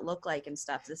what does that look like and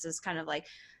stuff. This is kind of like,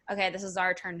 okay, this is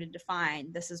our turn to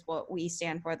define. This is what we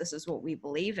stand for. This is what we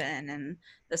believe in. And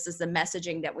this is the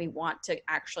messaging that we want to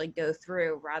actually go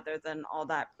through, rather than all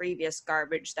that previous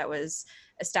garbage that was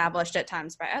established at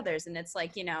times by others. And it's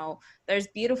like, you know, there's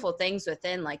beautiful things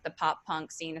within like the pop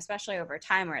punk scene, especially over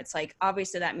time, where it's like,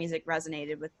 obviously that music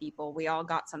resonated with people. We all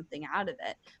got something out of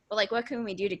it. But like, what can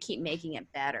we do to keep making it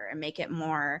better and make it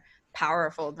more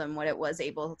powerful than what it was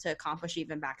able to accomplish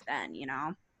even back then, you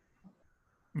know?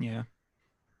 Yeah.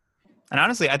 And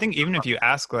honestly, I think even if you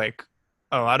ask like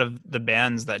a lot of the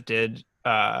bands that did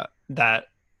that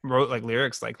wrote like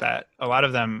lyrics like that, a lot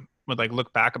of them would like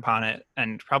look back upon it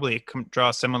and probably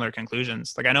draw similar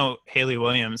conclusions. Like, I know Hayley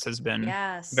Williams has been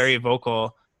very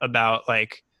vocal about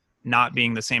like not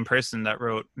being the same person that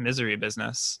wrote Misery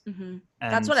Business. And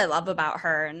that's what I love about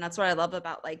her, and that's what I love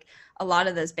about like a lot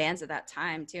of those bands at that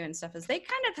time too and stuff, is they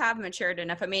kind of have matured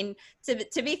enough. I mean,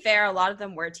 to be fair, a lot of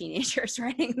them were teenagers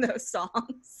writing those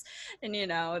songs, and you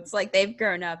know, it's like they've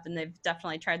grown up and they've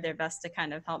definitely tried their best to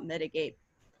kind of help mitigate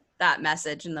that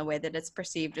message in the way that it's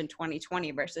perceived in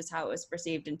 2020 versus how it was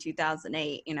perceived in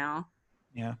 2008, you know?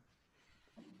 Yeah.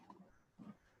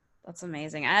 That's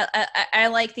amazing. I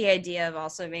like the idea of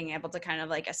also being able to kind of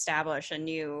like establish a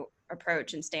new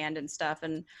approach and stand and stuff.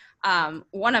 And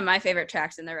one of my favorite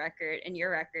tracks in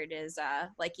your record is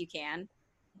Like You Can,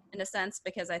 in a sense,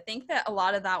 because I think that a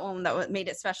lot of that one, that what made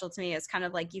it special to me, is kind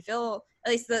of like you feel,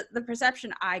 at least the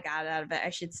perception I got out of it, I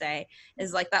should say,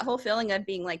 is like that whole feeling of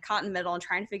being like caught in the middle and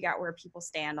trying to figure out where people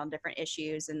stand on different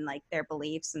issues and like their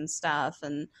beliefs and stuff,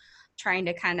 and trying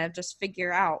to kind of just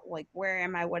figure out like, where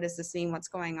am I? What does this mean? What's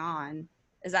going on?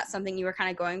 Is that something you were kind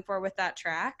of going for with that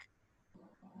track?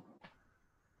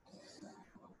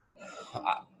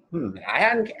 I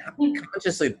hadn't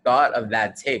consciously thought of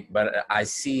that take, but I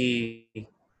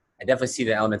definitely see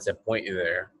the elements that point you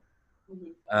there.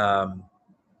 And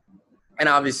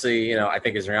obviously, you know, I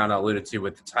think as Rihanna alluded to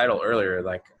with the title earlier,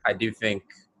 like I do think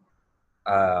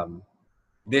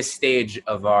this stage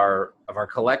of our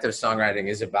collective songwriting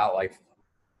is about like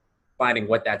finding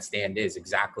what that stand is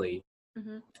exactly,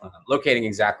 locating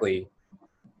exactly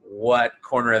what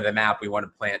corner of the map we want to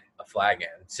plant a flag in.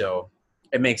 So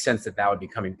it makes sense that would be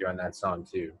coming through on that song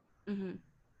too.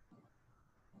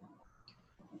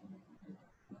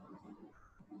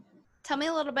 Tell me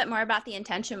a little bit more about the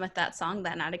intention with that song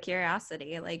then, out of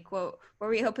curiosity. Like, what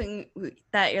were you hoping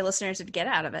that your listeners would get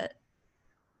out of it?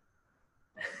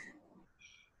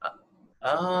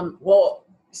 Well,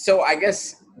 so I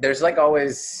guess there's like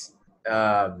always,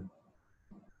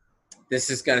 this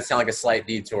is going to sound like a slight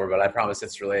detour, but I promise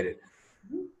it's related.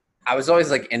 I was always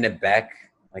like into Beck,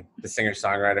 like the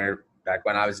singer-songwriter, back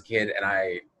when I was a kid, and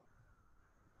I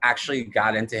actually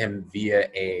got into him via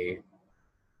a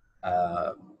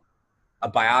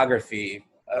biography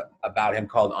about him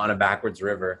called On a Backwards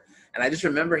River. And I just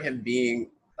remember him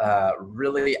being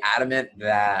really adamant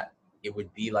that it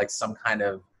would be like some kind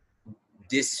of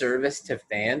disservice to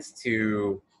fans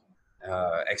to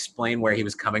explain where he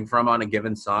was coming from on a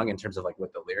given song in terms of like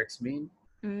what the lyrics mean.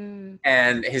 Mm.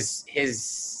 And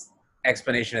his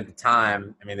explanation at the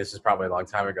time, I mean, this was probably a long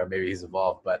time ago, maybe he's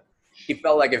evolved, but he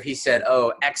felt like if he said,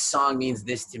 oh, X song means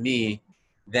this to me,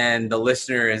 then the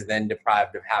listener is then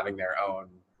deprived of having their own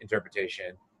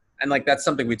interpretation. And like, that's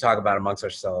something we talk about amongst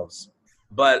ourselves.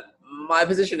 But my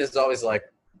position is always like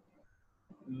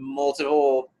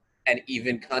multiple and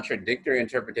even contradictory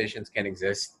interpretations can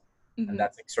exist. Mm-hmm. And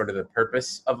that's like sort of the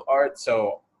purpose of art.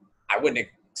 So I wouldn't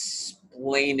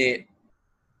explain it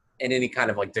in any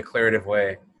kind of like declarative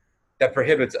way that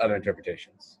prohibits other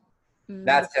interpretations. Mm.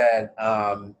 That said,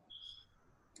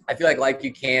 I feel like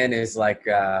You Can is like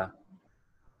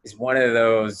is one of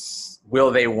those will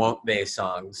they won't they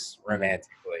songs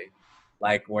romantically,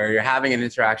 like where you're having an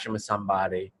interaction with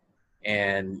somebody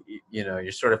and you know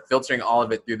you're sort of filtering all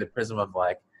of it through the prism of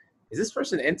like, is this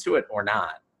person into it or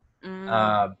not?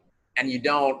 And you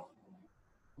don't,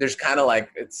 there's kind of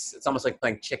like it's almost like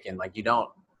playing chicken. Like you don't,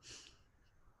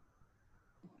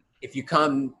 if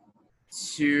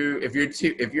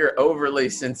you're overly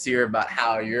sincere about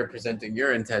how you're presenting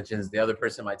your intentions, the other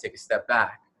person might take a step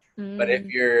back. But if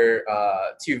you're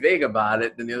too vague about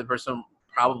it, then the other person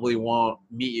probably won't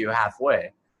meet you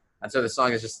halfway. And so the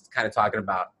song is just kind of talking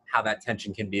about how that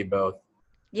tension can be both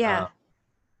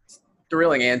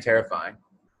thrilling and terrifying.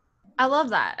 I love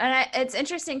that. And it's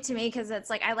interesting to me because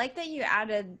it's like, I like that you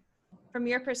added, from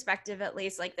your perspective at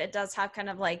least, like it does have kind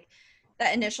of like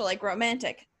that initial like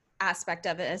romantic aspect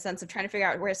of it, in a sense of trying to figure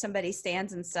out where somebody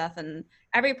stands and stuff. And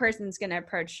every person's going to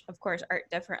approach, of course, art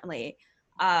differently.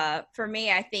 For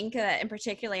me, I think that in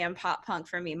particularly in pop punk,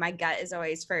 for me, my gut is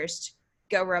always first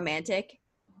go romantic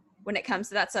when it comes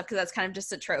to that stuff, because that's kind of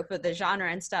just a trope of the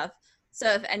genre and stuff. So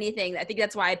if anything, I think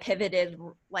that's why I pivoted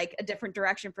like a different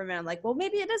direction from it. I'm like, well,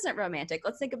 maybe it isn't romantic.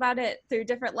 Let's think about it through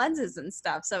different lenses and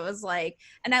stuff. So it was like,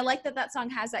 and I like that song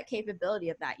has that capability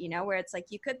of that, you know, where it's like,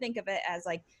 you could think of it as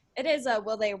like, it is a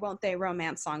will they, won't they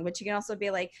romance song, but you can also be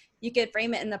like, you could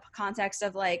frame it in the context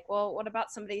of like, well, what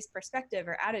about somebody's perspective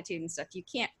or attitude and stuff? You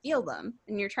can't feel them.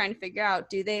 And you're trying to figure out,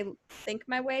 do they think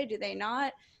my way? Do they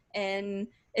not? And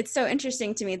it's so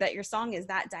interesting to me that your song is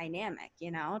that dynamic,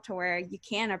 you know, to where you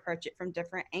can approach it from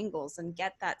different angles and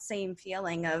get that same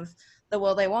feeling of the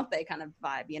will they, won't they kind of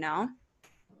vibe, you know?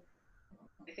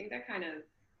 I think that kind of,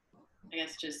 I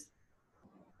guess, just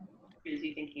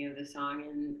busy thinking of the song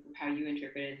and how you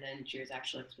interpreted then Jira's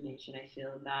actual explanation. I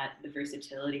feel that the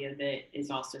versatility of it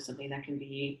is also something that can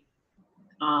be,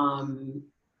 I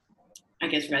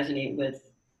guess, resonate with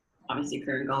obviously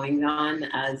current goings on,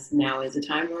 as now is a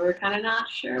time where we're kind of not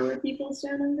sure where people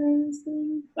stand on various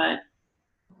things. But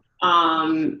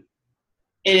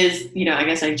it is, you know, I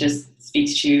guess it just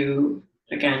speaks to,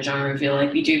 again, genre reveal.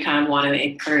 Like we do kind of want to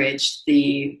encourage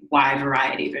the wide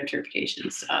variety of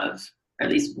interpretations of, or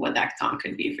at least what that song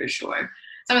could be for sure.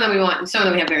 Some of them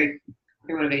we have very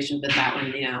clear motivations, but that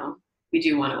one, you know, we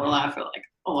do want to allow for like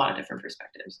a lot of different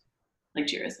perspectives, like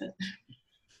Jira said.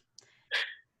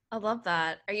 I love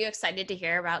that. Are you excited to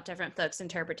hear about different folks'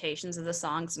 interpretations of the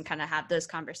songs and kind of have those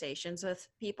conversations with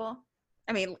people?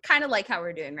 I mean, kind of like how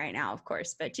we're doing right now, of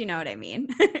course, but you know what I mean.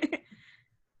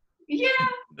 Yeah.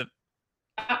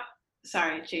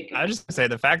 Sorry, Jacob. I was just gonna say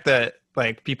the fact that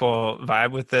like people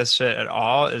vibe with this shit at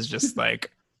all is just like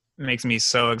makes me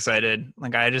so excited.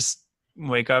 Like I just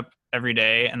wake up every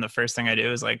day and the first thing I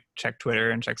do is like check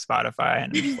Twitter and check Spotify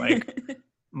and I'm just like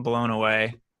blown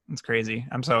away. It's crazy.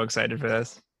 I'm so excited for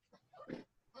this.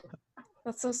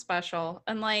 That's so special.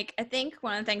 And like, I think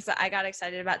one of the things that I got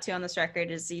excited about too on this record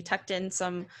is you tucked in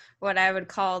some, what I would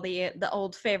call the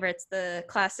old favorites, the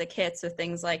classic hits with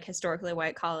things like Historically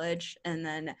White College. And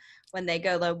then When They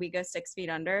Go Low, We Go 6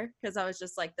 Feet Under. Cause I was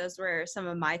just like, those were some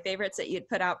of my favorites that you'd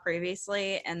put out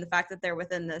previously. And the fact that they're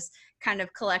within this kind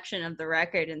of collection of the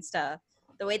record and stuff,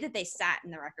 the way that they sat in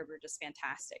the record were just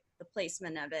fantastic. The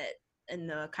placement of it and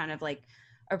the kind of like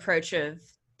approach of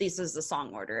this is the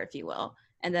song order, if you will.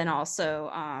 And then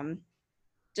also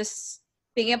just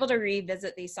being able to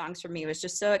revisit these songs for me was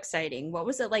just so exciting. What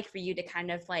was it like for you to kind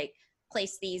of like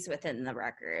place these within the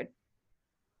record?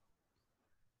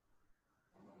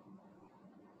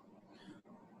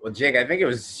 Well, Jake, I think it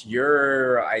was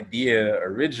your idea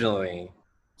originally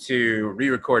to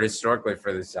re-record Historically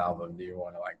for this album. Do you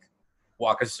want to like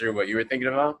walk us through what you were thinking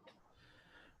about?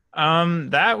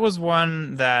 That was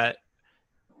one that,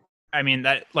 I mean,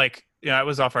 that like, you know, that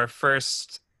was off our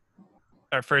first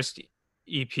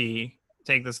EP,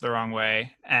 Take This the Wrong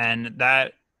Way, and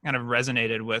that kind of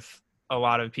resonated with a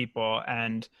lot of people.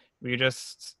 And we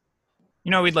just,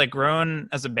 we'd like grown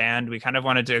as a band. We kind of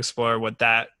wanted to explore what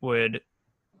that would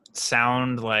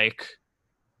sound like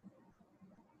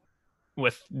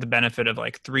with the benefit of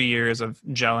like 3 years of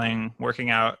gelling, working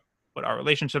out what our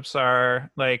relationships are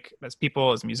like as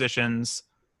people, as musicians.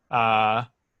 Yeah.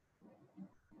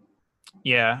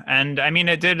 And I mean,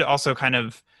 it did also kind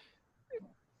of,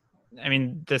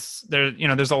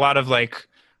 there's a lot of like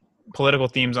political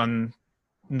themes on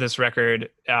this record.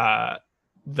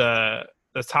 The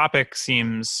topic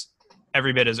seems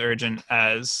every bit as urgent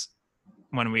as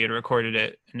when we had recorded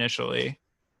it initially.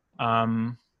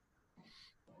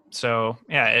 So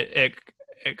yeah, it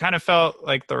kind of felt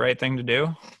like the right thing to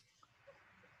do.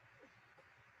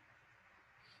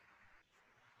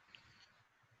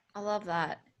 I love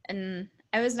that. And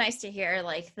it was nice to hear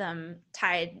like them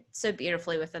tied so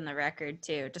beautifully within the record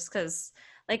too, just because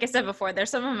like I said before, they're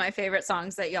some of my favorite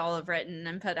songs that y'all have written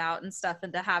and put out and stuff,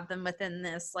 and to have them within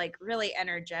this like really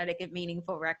energetic and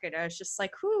meaningful record, I was just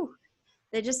like, whew,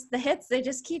 the hits, they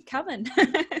just keep coming.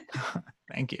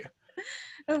 Thank you.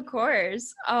 Of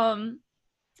course.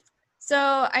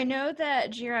 So I know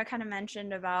that Jira kind of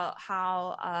mentioned about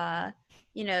how,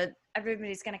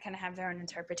 everybody's going to kind of have their own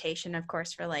interpretation, of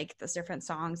course, for like those different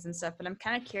songs and stuff. But I'm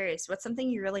kind of curious, what's something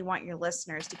you really want your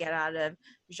listeners to get out of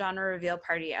Genre Reveal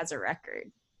Party as a record?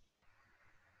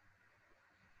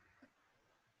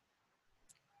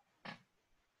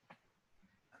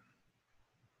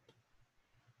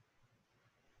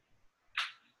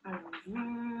 I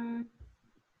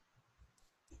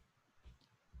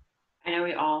know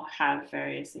we all have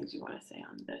various things we want to say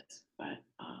on this, but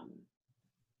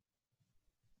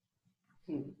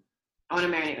I want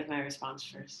to marinate with my response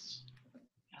first.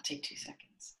 I'll take 2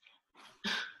 seconds.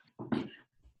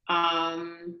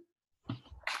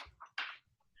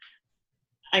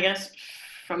 I guess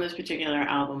from this particular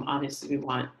album, obviously we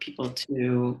want people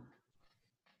to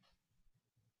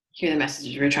hear the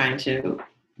messages we're trying to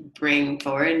bring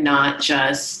forward, not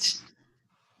just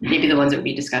maybe the ones that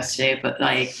we discussed today, but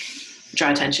like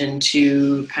draw attention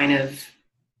to kind of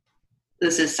the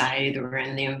society that we're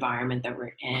in, the environment that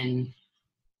we're in.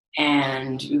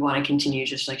 And we want to continue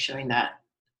just like showing that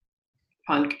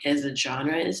punk as a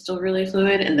genre is still really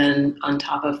fluid. And then on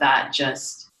top of that,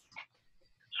 just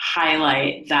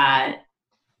highlight that,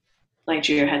 like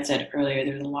Jira had said earlier,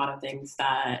 there's a lot of things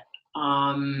that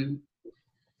have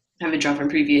been drawn from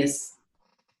previous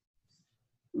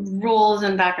roles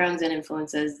and backgrounds and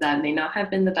influences that may not have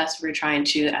been the best. We're trying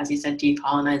to, as you said,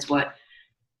 decolonize what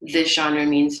this genre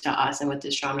means to us and what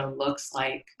this genre looks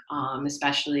like,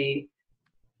 especially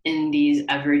in these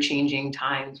ever-changing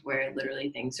times where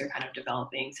literally things are kind of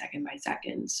developing second by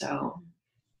second. So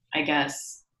I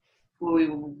guess how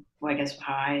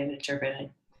I interpret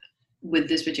it with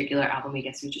this particular album, I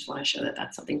guess we just want to show that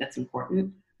that's something that's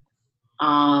important,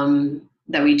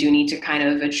 that we do need to kind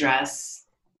of address,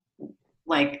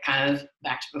 like kind of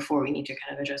back to before, we need to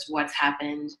kind of address what's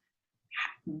happened,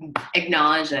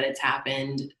 acknowledge that it's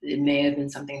happened. It may have been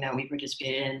something that we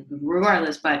participated in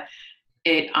regardless, but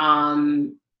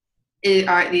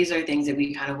these are things that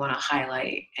we kind of want to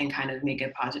highlight and kind of make a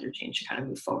positive change to kind of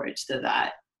move forward so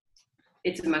that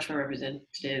it's a much more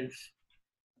representative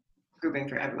grouping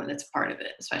for everyone that's a part of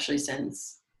it, especially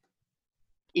since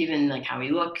even like how we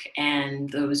look and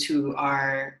those who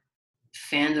are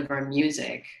fans of our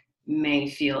music may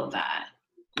feel that,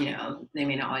 they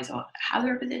may not always have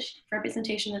the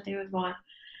representation that they would want.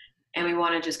 And we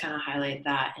want to just kind of highlight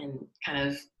that and kind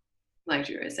of, like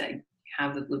Drew said,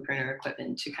 have the blueprint or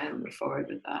equipment to kind of move forward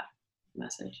with that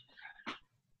message.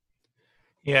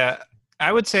 Yeah,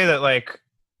 I would say that, like,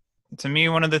 to me,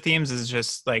 one of the themes is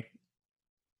just like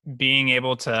being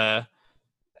able to,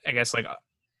 I guess, like,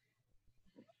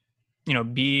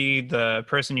 be the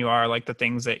person you are, like the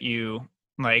things that you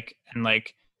like, and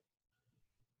like,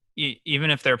 even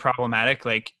if they're problematic,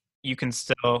 like you can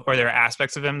still, or there are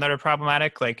aspects of them that are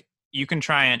problematic, like you can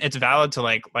try, and it's valid to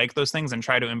like those things and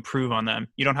try to improve on them.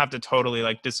 You don't have to totally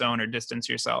like disown or distance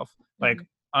yourself. Like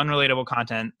unrelatable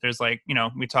content, there's like,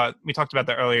 we talked about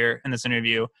that earlier in this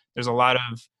interview. There's a lot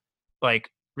of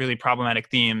like really problematic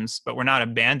themes, but we're not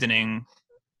abandoning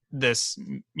this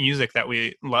music that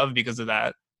we love because of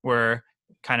that. We're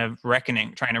kind of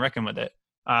trying to reckon with it.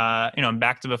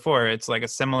 Back to before, it's like a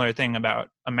similar thing about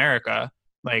America.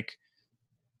 Like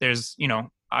there's,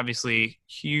 obviously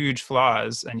huge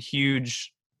flaws and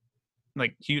huge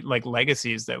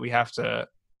legacies that we have to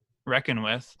reckon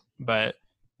with, but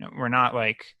we're not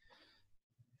like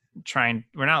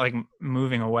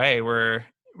moving away. We're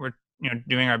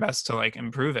doing our best to like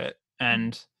improve it.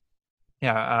 And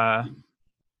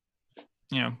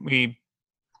we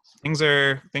things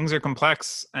are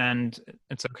complex, and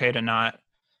it's okay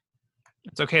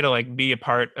to like be a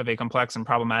part of a complex and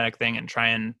problematic thing and try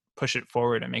and push it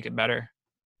forward and make it better.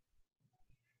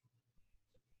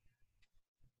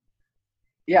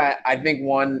 Yeah, I think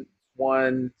one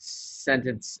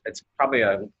sentence, it's probably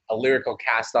a lyrical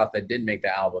cast off that did make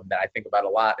the album that I think about a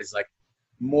lot, is like,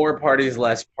 more parties,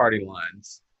 less party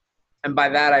lines. And by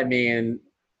that I mean,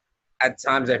 at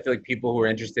times I feel like people who are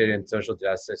interested in social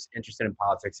justice, interested in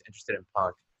politics, interested in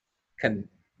punk, can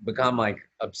become like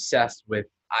obsessed with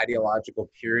ideological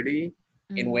purity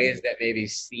in ways that maybe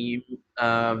seem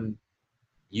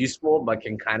useful, but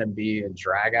can kind of be a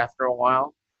drag after a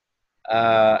while.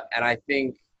 And I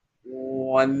think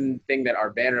one thing that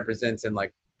our band represents, and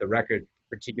like the record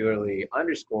particularly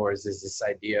underscores, is this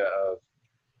idea of,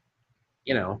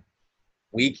 you know,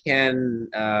 we can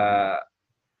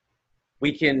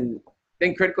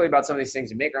think critically about some of these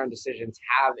things and make our own decisions,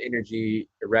 have energy,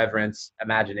 irreverence,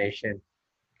 imagination,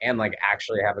 and like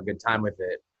actually have a good time with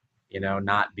it, you know,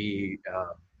 not be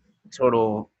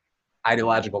total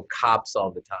ideological cops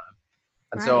all the time.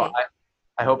 And so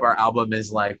I hope our album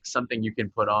is like something you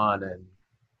can put on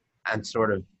and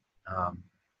sort of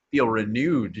feel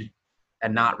renewed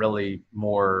and not really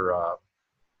more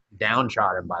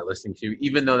downtrodden by listening to,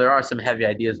 even though there are some heavy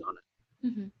ideas on it.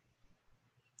 Mm-hmm.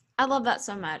 I love that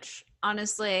so much.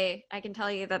 Honestly, I can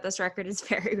tell you that this record is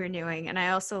very renewing, and I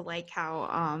also like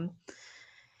how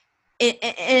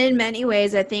in many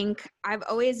ways, I think I've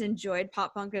always enjoyed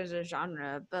pop punk as a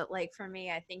genre, but like for me,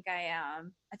 I think I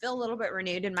feel a little bit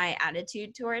renewed in my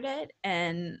attitude toward it,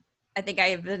 and I think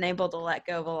I've been able to let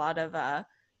go of a lot of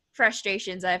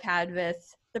frustrations I've had with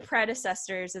the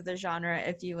predecessors of the genre,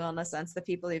 if you will, in a sense, the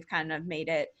people who've kind of made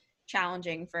it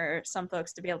challenging for some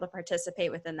folks to be able to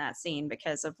participate within that scene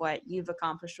because of what you've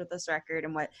accomplished with this record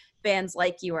and what bands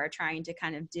like you are trying to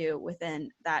kind of do within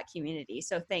that community.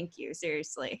 So thank you,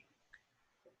 seriously.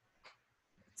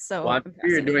 So well, I'm sure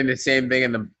you're doing the same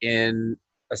thing in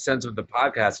a sense with the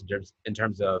podcast in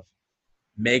terms of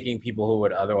making people who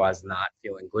would otherwise not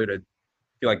feel included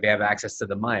feel like they have access to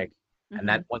the mic, and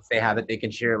that once they have it, they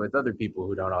can share it with other people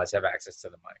who don't always have access to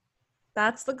the mic.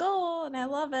 That's the goal, and I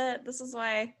love it. This is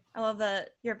why I love that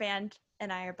your band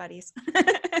and I are buddies.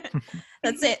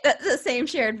 That's it. That's the same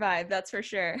shared vibe, that's for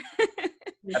sure.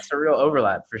 That's a real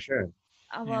overlap for sure.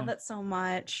 I love it so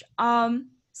much.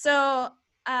 So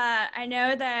I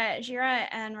know that Jira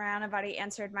and Ryan have already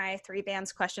answered my 3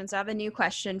 bands questions. So I have a new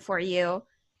question for you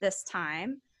this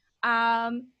time.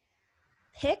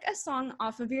 Pick a song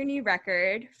off of your new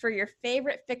record for your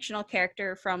favorite fictional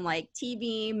character from like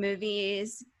TV,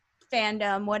 movies,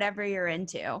 fandom, whatever you're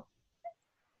into.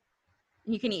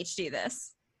 You can each do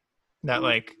this. That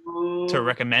like to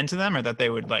recommend to them, or that they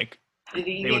would like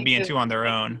they would be into on their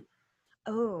own.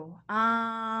 Oh,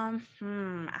 how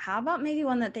about maybe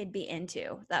one that they'd be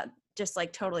into that just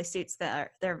like totally suits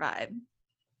their vibe?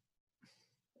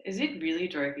 Is it really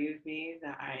dorky of me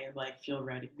that I like feel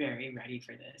very ready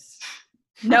for this?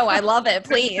 No, I love it.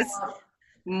 Please.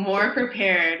 More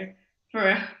prepared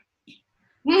for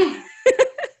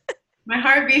my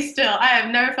heart beats still. I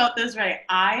have never felt this right.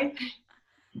 I'm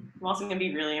also gonna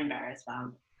be really embarrassed,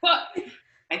 but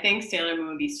I think Sailor Moon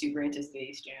would be super into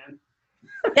Space Jam.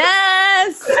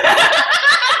 Yes.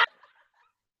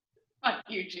 Fuck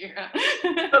you, Jira.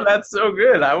 Oh, that's so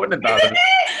good. I wouldn't have thought of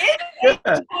it.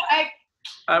 Yeah.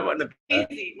 I wouldn't have.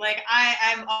 Crazy. Like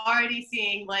I'm already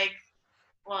seeing like.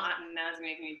 Well, now it's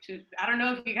making me too. I don't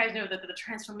know if you guys know the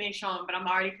transformation, but I'm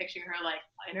already picturing her like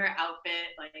in her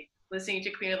outfit, like listening to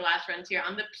Queen of the Last Frontier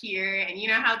on the pier, and you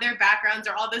know how their backgrounds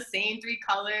are all the same 3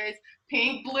 colors: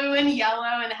 pink, blue, and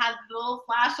yellow, and it has the little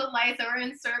flash of lights that were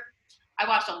in circle. I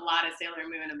watched a lot of Sailor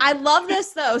Moon. I love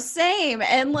this though. Same.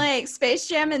 And like Space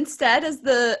Jam instead as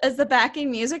the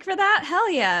backing music for that. Hell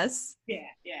yes. Yeah.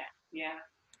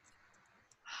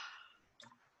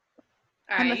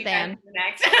 All right, I'm a fan.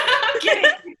 Next. I'm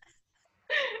kidding.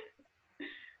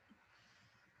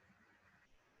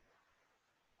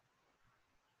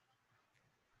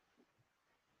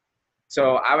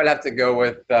 So I would have to go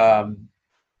with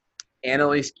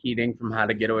Annalise Keating from How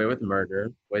to Get Away with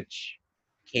Murder, which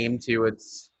came to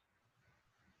its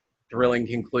thrilling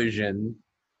conclusion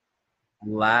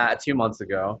 2 months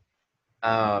ago.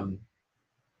 I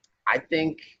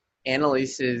think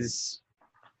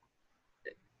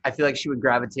I feel like she would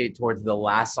gravitate towards the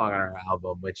last song on our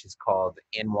album, which is called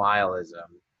In Whileism.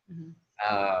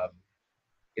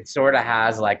 It sort of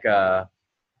has like I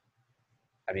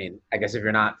guess if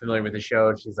you're not familiar with the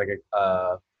show, she's like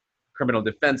a criminal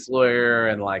defense lawyer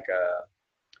and like a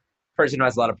person who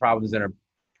has a lot of problems in her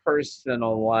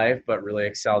personal life, but really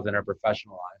excels in her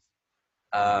professional life.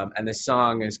 And the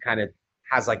song is kind of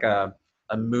has like a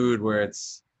mood where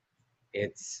it's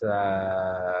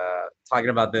talking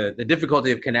about the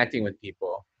difficulty of connecting with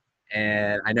people.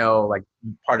 And I know like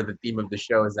part of the theme of the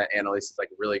show is that Annalise is like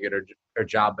really good at her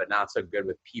job, but not so good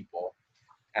with people.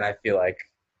 And I feel like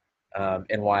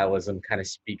Inwilism kind of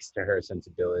speaks to her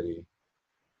sensibility.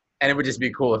 And it would just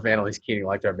be cool if Annalise Keating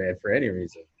liked our band for any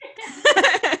reason.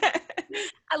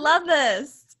 I love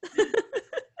this.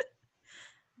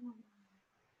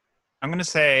 I'm gonna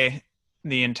say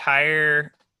the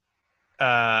entire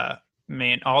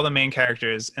all the main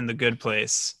characters in The Good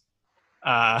Place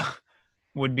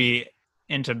would be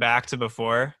into Back to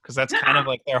Before, because that's kind of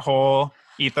like their whole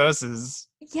ethos is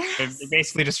Yes. they're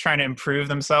basically just trying to improve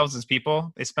themselves as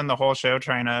people. They spend the whole show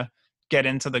trying to get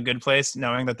into the good place,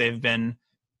 knowing that they've been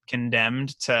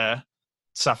condemned to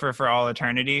suffer for all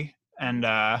eternity. And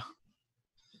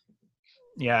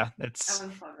yeah, That it's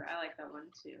one's clever. I like that one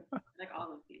too. I like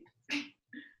all of these.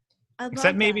 I love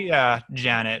except maybe that.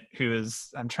 Janet, who is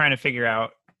I'm trying to figure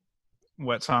out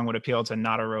what song would appeal to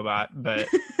Not a Robot, but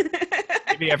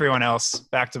maybe everyone else.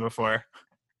 Back to Before.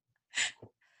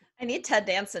 I need Ted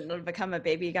Danson to become a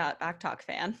Baby Got Back Talk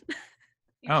fan.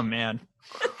 Oh man.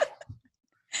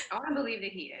 I want to believe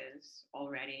that he is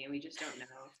already, and we just don't know.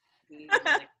 We need his,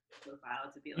 like,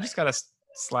 profile to be You like, just gotta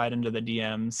slide into the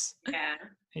DMs. yeah.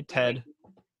 Hey Ted.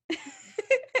 We're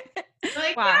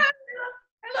like, Wow. yeah,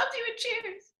 I loved you in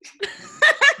Cheers.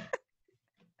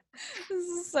 This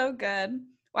is so good.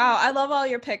 Wow, I love all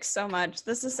your picks so much.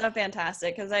 This is so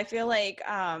fantastic because I feel like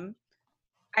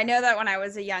I know that when I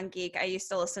was a young geek, I used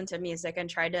to listen to music and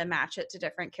try to match it to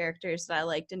different characters that I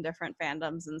liked in different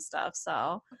fandoms and stuff.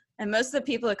 So, and most of the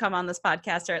people who come on this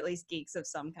podcast are at least geeks of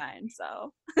some kind.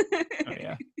 So, Oh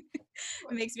yeah.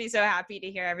 it makes me so happy to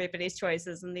hear everybody's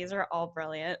choices, and these are all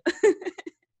brilliant.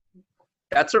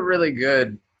 That's a really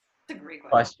good That's a great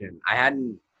question. I had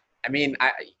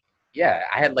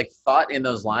like thought in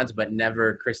those lines, but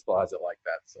never crystallized it like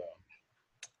that. So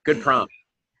good prompt.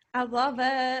 I love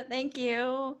it. Thank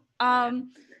you.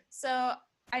 So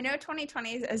I know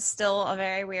 2020 is still a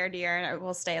very weird year, and it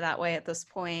will stay that way at this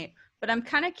point. But I'm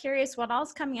kind of curious what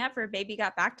all's coming up for Baby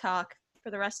Got Back Talk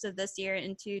for the rest of this year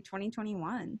into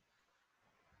 2021.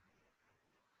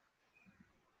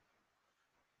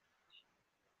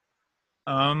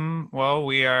 Well,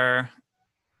 we have,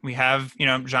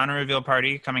 genre reveal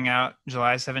party coming out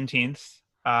July 17th.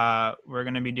 We're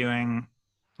going to be doing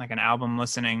like an album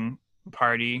listening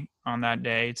party on that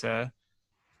day to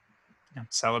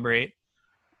celebrate.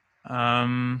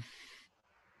 What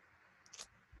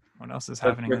else is Look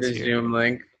happening for this the year? Zoom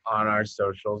link on our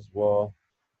socials. We'll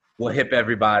tip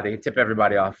everybody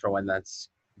off for when that's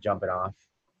jumping off.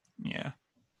 Yeah.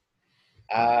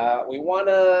 We want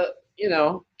to,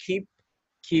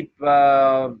 keep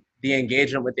the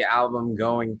engagement with the album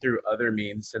going through other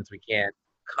means, since we can't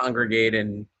congregate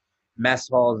in mess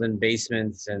halls and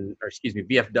basements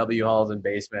VFW halls and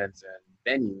basements and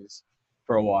venues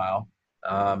for a while.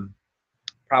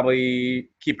 Probably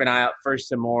keep an eye out for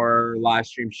some more live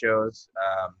stream shows.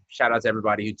 Shout out to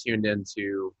everybody who tuned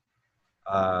into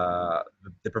the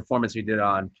performance we did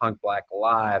on Punk Black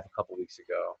Live a couple weeks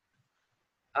ago.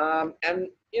 And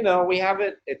we have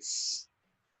it's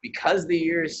because the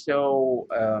year is so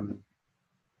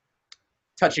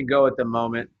touch and go at the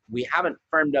moment. We haven't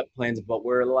firmed up plans, but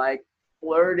we're like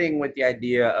flirting with the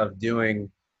idea of doing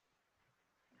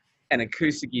an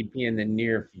acoustic EP in the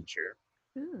near future.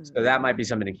 Ooh, So that might be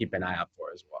something to keep an eye out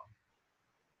for as well.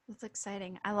 that's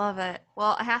exciting. I love it.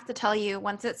 Well, I have to tell you,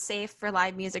 once it's safe for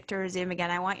live music to resume again,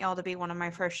 I want y'all to be one of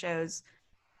my first shows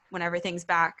when everything's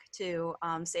back to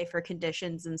safer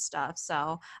conditions and stuff.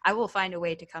 So I will find a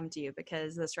way to come to you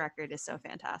because this record is so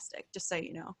fantastic, just so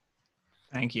you know.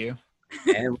 Thank you.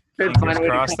 And we could find Fingers a way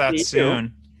to crossed come to that you.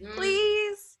 soon.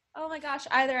 Please. Oh my gosh,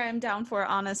 either I'm down for it,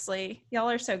 honestly. Y'all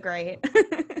are so great.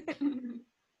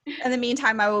 In the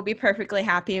meantime, I will be perfectly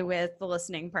happy with the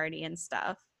listening party and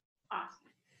stuff. Awesome.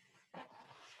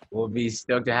 We'll be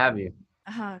stoked to have you.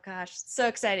 Oh gosh, so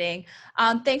exciting.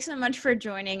 Thanks so much for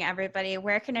joining, everybody.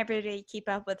 Where can everybody keep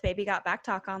up with Baby Got Back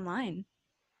Talk online?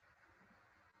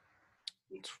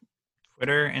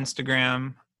 Twitter,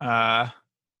 Instagram.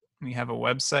 We have a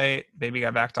website,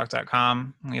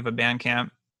 babygotbacktalk.com. We have a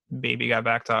Bandcamp,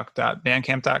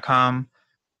 babygotbacktalk.bandcamp.com.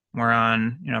 We're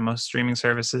on, most streaming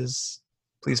services.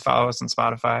 Please follow us on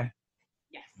Spotify.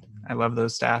 Yes. I love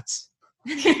those stats.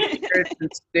 T-shirts and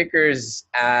stickers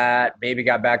at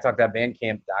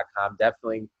babygotbacktalk.bandcamp.com.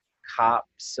 Definitely cop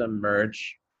some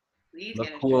merch. Please Look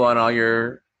get a cool on all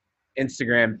your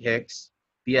Instagram pics.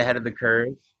 Be ahead of the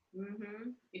curve. Mm-hmm.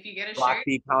 If you get a Block shirt,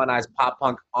 decolonized pop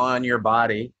punk on your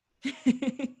body.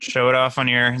 Show it off on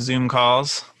your Zoom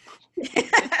calls. Get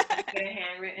a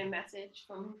handwritten message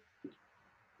from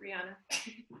Rihanna.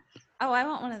 Oh, I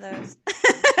want one of those.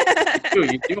 Ooh,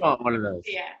 you do want one of those.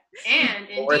 Yeah. And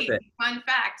Worth indeed, it. fun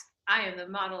fact, I am the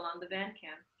model on the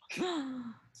Bandcamp.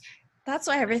 That's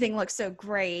why everything looks so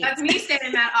great. That's me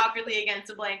standing that awkwardly against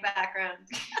a blank background.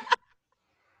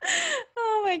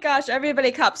 Oh my gosh.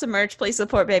 Everybody cop some merch. Please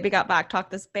support Baby Got Back Talk.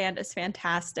 This band is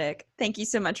fantastic. Thank you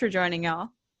so much for joining, y'all.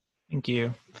 Thank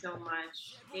you. So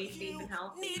much. Stay safe and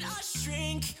healthy. Need a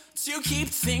shrink to keep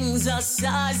things a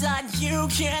size that you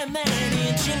can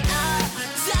manage. And I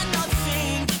did not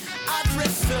think I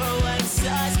prefer when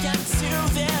size can do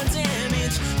their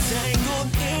damage.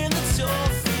 Tangled in the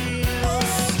toffee. Oh,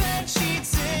 bed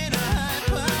sheets in a hot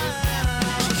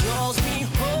pile. She calls me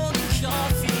holding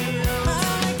coffee.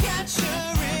 I catch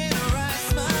her in a right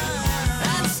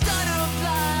smile. And start up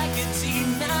like a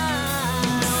T9.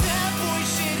 That boy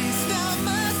shit is not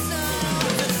my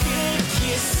style. The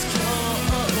thickest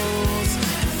clothes.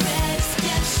 Legs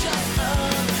get shut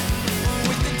up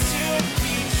with the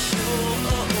derpy show.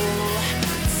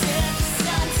 Tips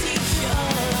and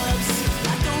teacups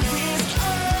like a whisk.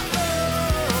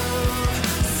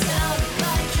 Sound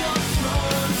like you're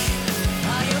drunk.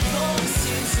 I have long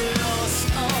since lost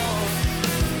all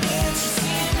interest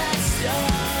in that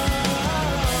stuff.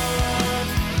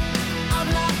 I'm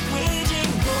not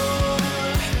waging war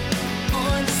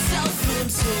on the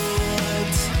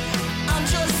self-absorbed. I'm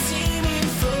just aiming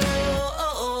for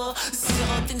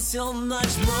something so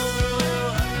much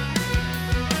more.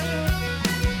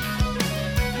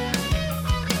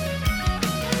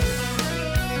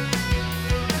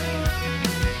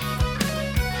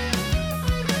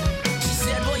 She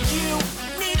said, well, you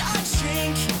need a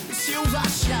drink to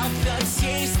wash out the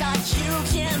taste that you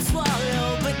can't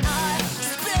swallow. But I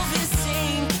spill this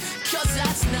ink, 'cause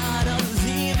that's not a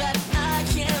lead that I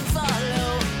can follow.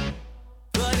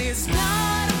 But it's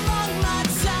not among my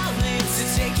talents to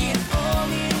take it all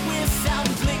in without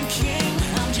blinking.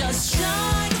 I'm just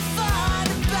trying to find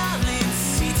a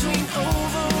balance between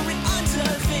over and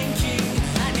underthinking.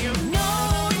 And you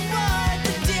know what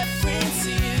the difference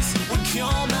is. When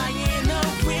you're my inner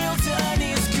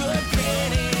wilderness, good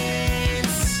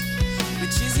riddance.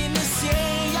 Which isn't to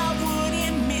say I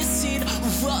wouldn't miss it.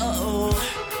 Whoa.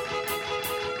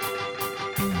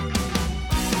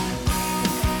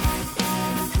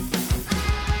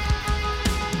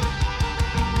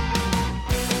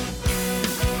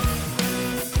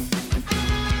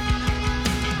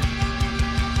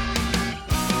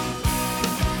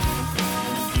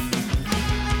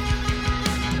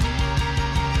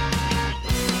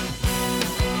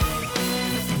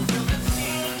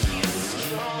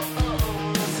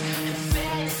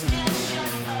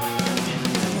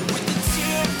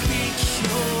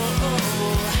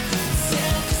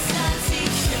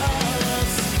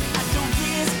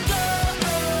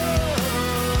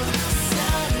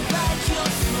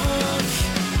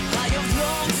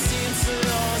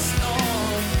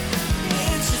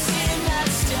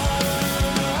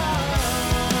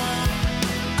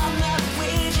 I'm not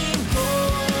waging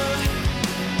war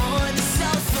on the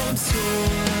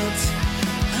self-absorbed.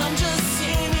 I'm just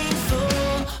aiming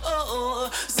for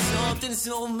something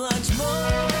so much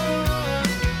more.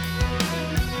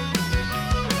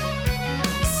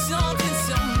 Something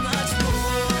so much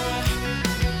more.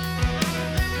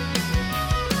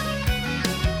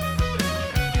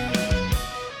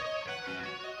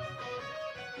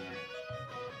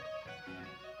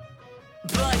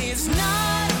 But it's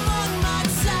not among my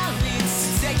talents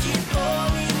to take it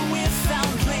all in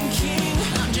without blinking.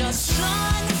 I'm just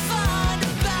trying to find a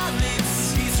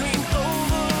balance between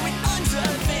over and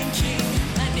underthinking.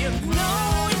 And you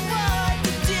know what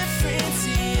the difference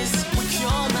is. When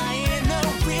you're my inner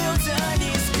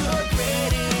wilderness, good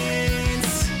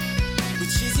riddance.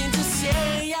 Which isn't to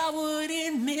say I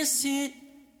wouldn't miss it.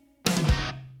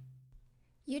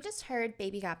 You just heard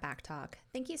Baby Got Back Talk.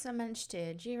 Thank you so much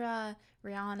to Jira,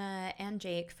 Rihanna, and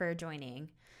Jake for joining.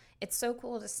 It's so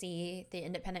cool to see the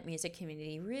independent music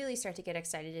community really start to get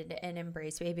excited and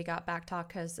embrace Baby Got Back Talk,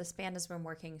 because this band has been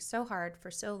working so hard for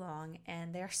so long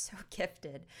and they're so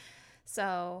gifted.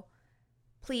 So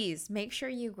please make sure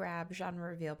you grab Genre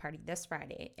Reveal Party this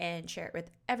Friday and share it with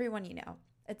everyone you know.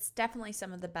 It's definitely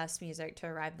some of the best music to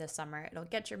arrive this summer. It'll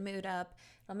get your mood up,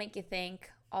 it'll make you think,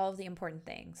 all of the important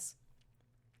things.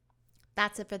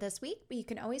 That's it for this week, but you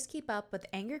can always keep up with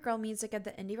Angry Girl Music of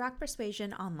the Indie Rock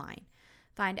Persuasion online.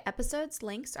 Find episodes,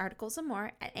 links, articles, and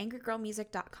more at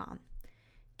angrygirlmusic.com.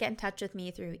 Get in touch with me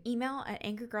through email at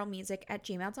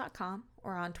angrygirlmusic@gmail.com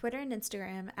or on Twitter and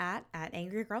Instagram at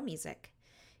angrygirlmusic.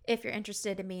 If you're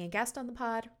interested in being a guest on the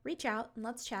pod, reach out and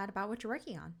let's chat about what you're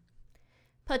working on.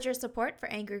 Pledge your support for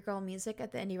Angry Girl Music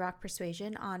at the Indie Rock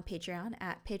Persuasion on Patreon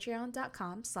at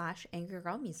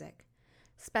patreon.com/angrygirlmusic.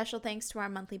 Special thanks to our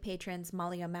monthly patrons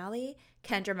Molly O'Malley,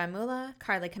 Kendra Mamula,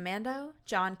 Carly Commando,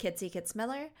 John Kitsy Kits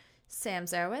Miller, Sam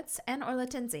Zerowitz, and Orla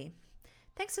Tinsey.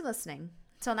 Thanks for listening.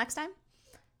 Until next time,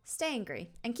 stay angry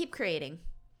and keep creating.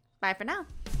 Bye for now.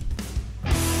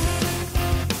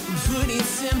 Put it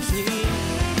simply,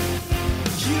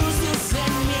 useless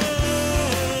and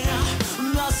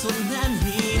yeah, muscle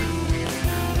memory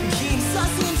keeps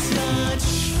us in touch.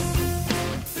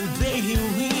 Baby,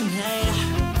 we made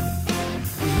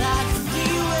like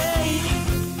freeway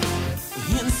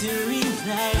into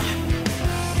replay.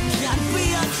 Can't be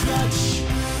a crutch.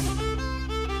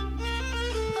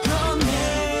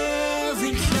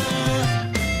 America,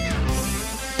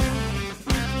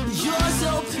 you're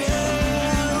so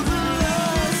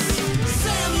perilous.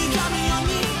 Sam, you got me on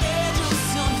the edge of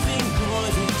something more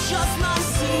than just my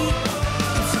seat.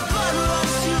 It's a blood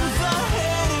rush to the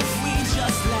head if we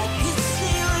just let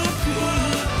history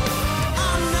repeat.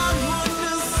 I'm not one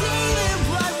to see it,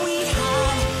 but we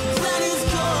have plenty's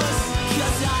cause.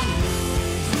 'Cause I know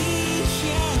we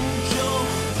can go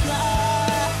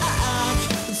back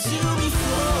to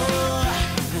before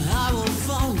I won't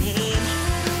fall in.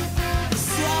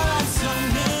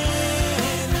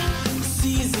 Serotonin,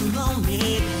 seize the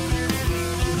moment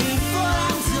before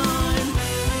I'm done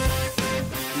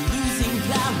losing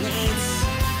balance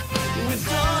with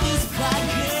all this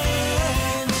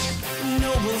baggage.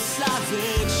 Noble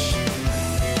savage,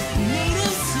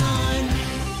 native son,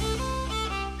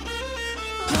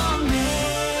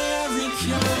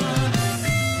 America.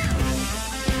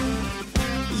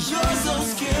 You're so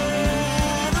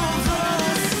scared of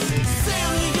us.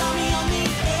 Sam, you got me on the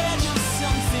edge of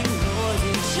something more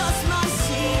than just my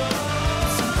seat.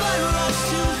 It's a blood rush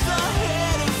to the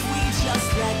head if we just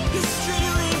let history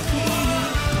repeat.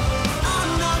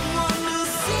 I'm not one to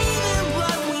see them,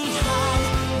 but we have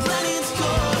plenty's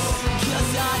cause.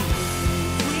 'Cause I know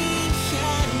we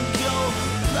can go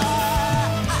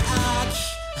back.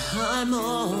 I'm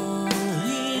all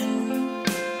in.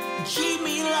 Keep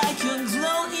me like a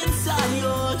glow inside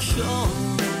your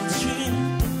cauldron.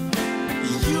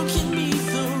 You can be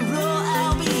the raw,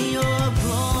 I'll be your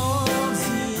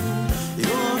poison.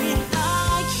 You're an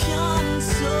icon,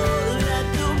 so let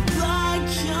the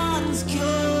bygones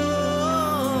go.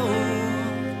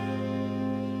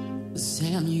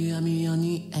 Sam, you got me on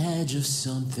the edge of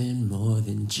something more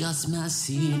than just my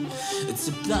seat. It's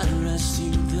a blood rush to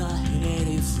the head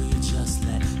if we just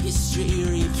let history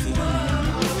repeat.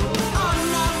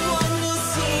 I'm not